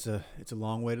say it's a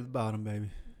long way to the bottom, baby.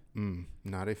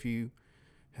 Not if you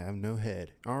have no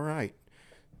head. All right.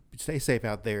 Stay safe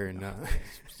out there and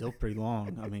Still pretty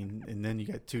long. I mean, and then you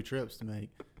got 2 trips to make.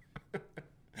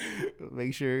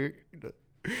 make sure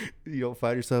you don't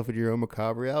find yourself in your own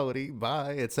macabre reality.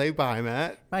 Bye and say bye,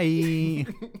 Matt. Bye.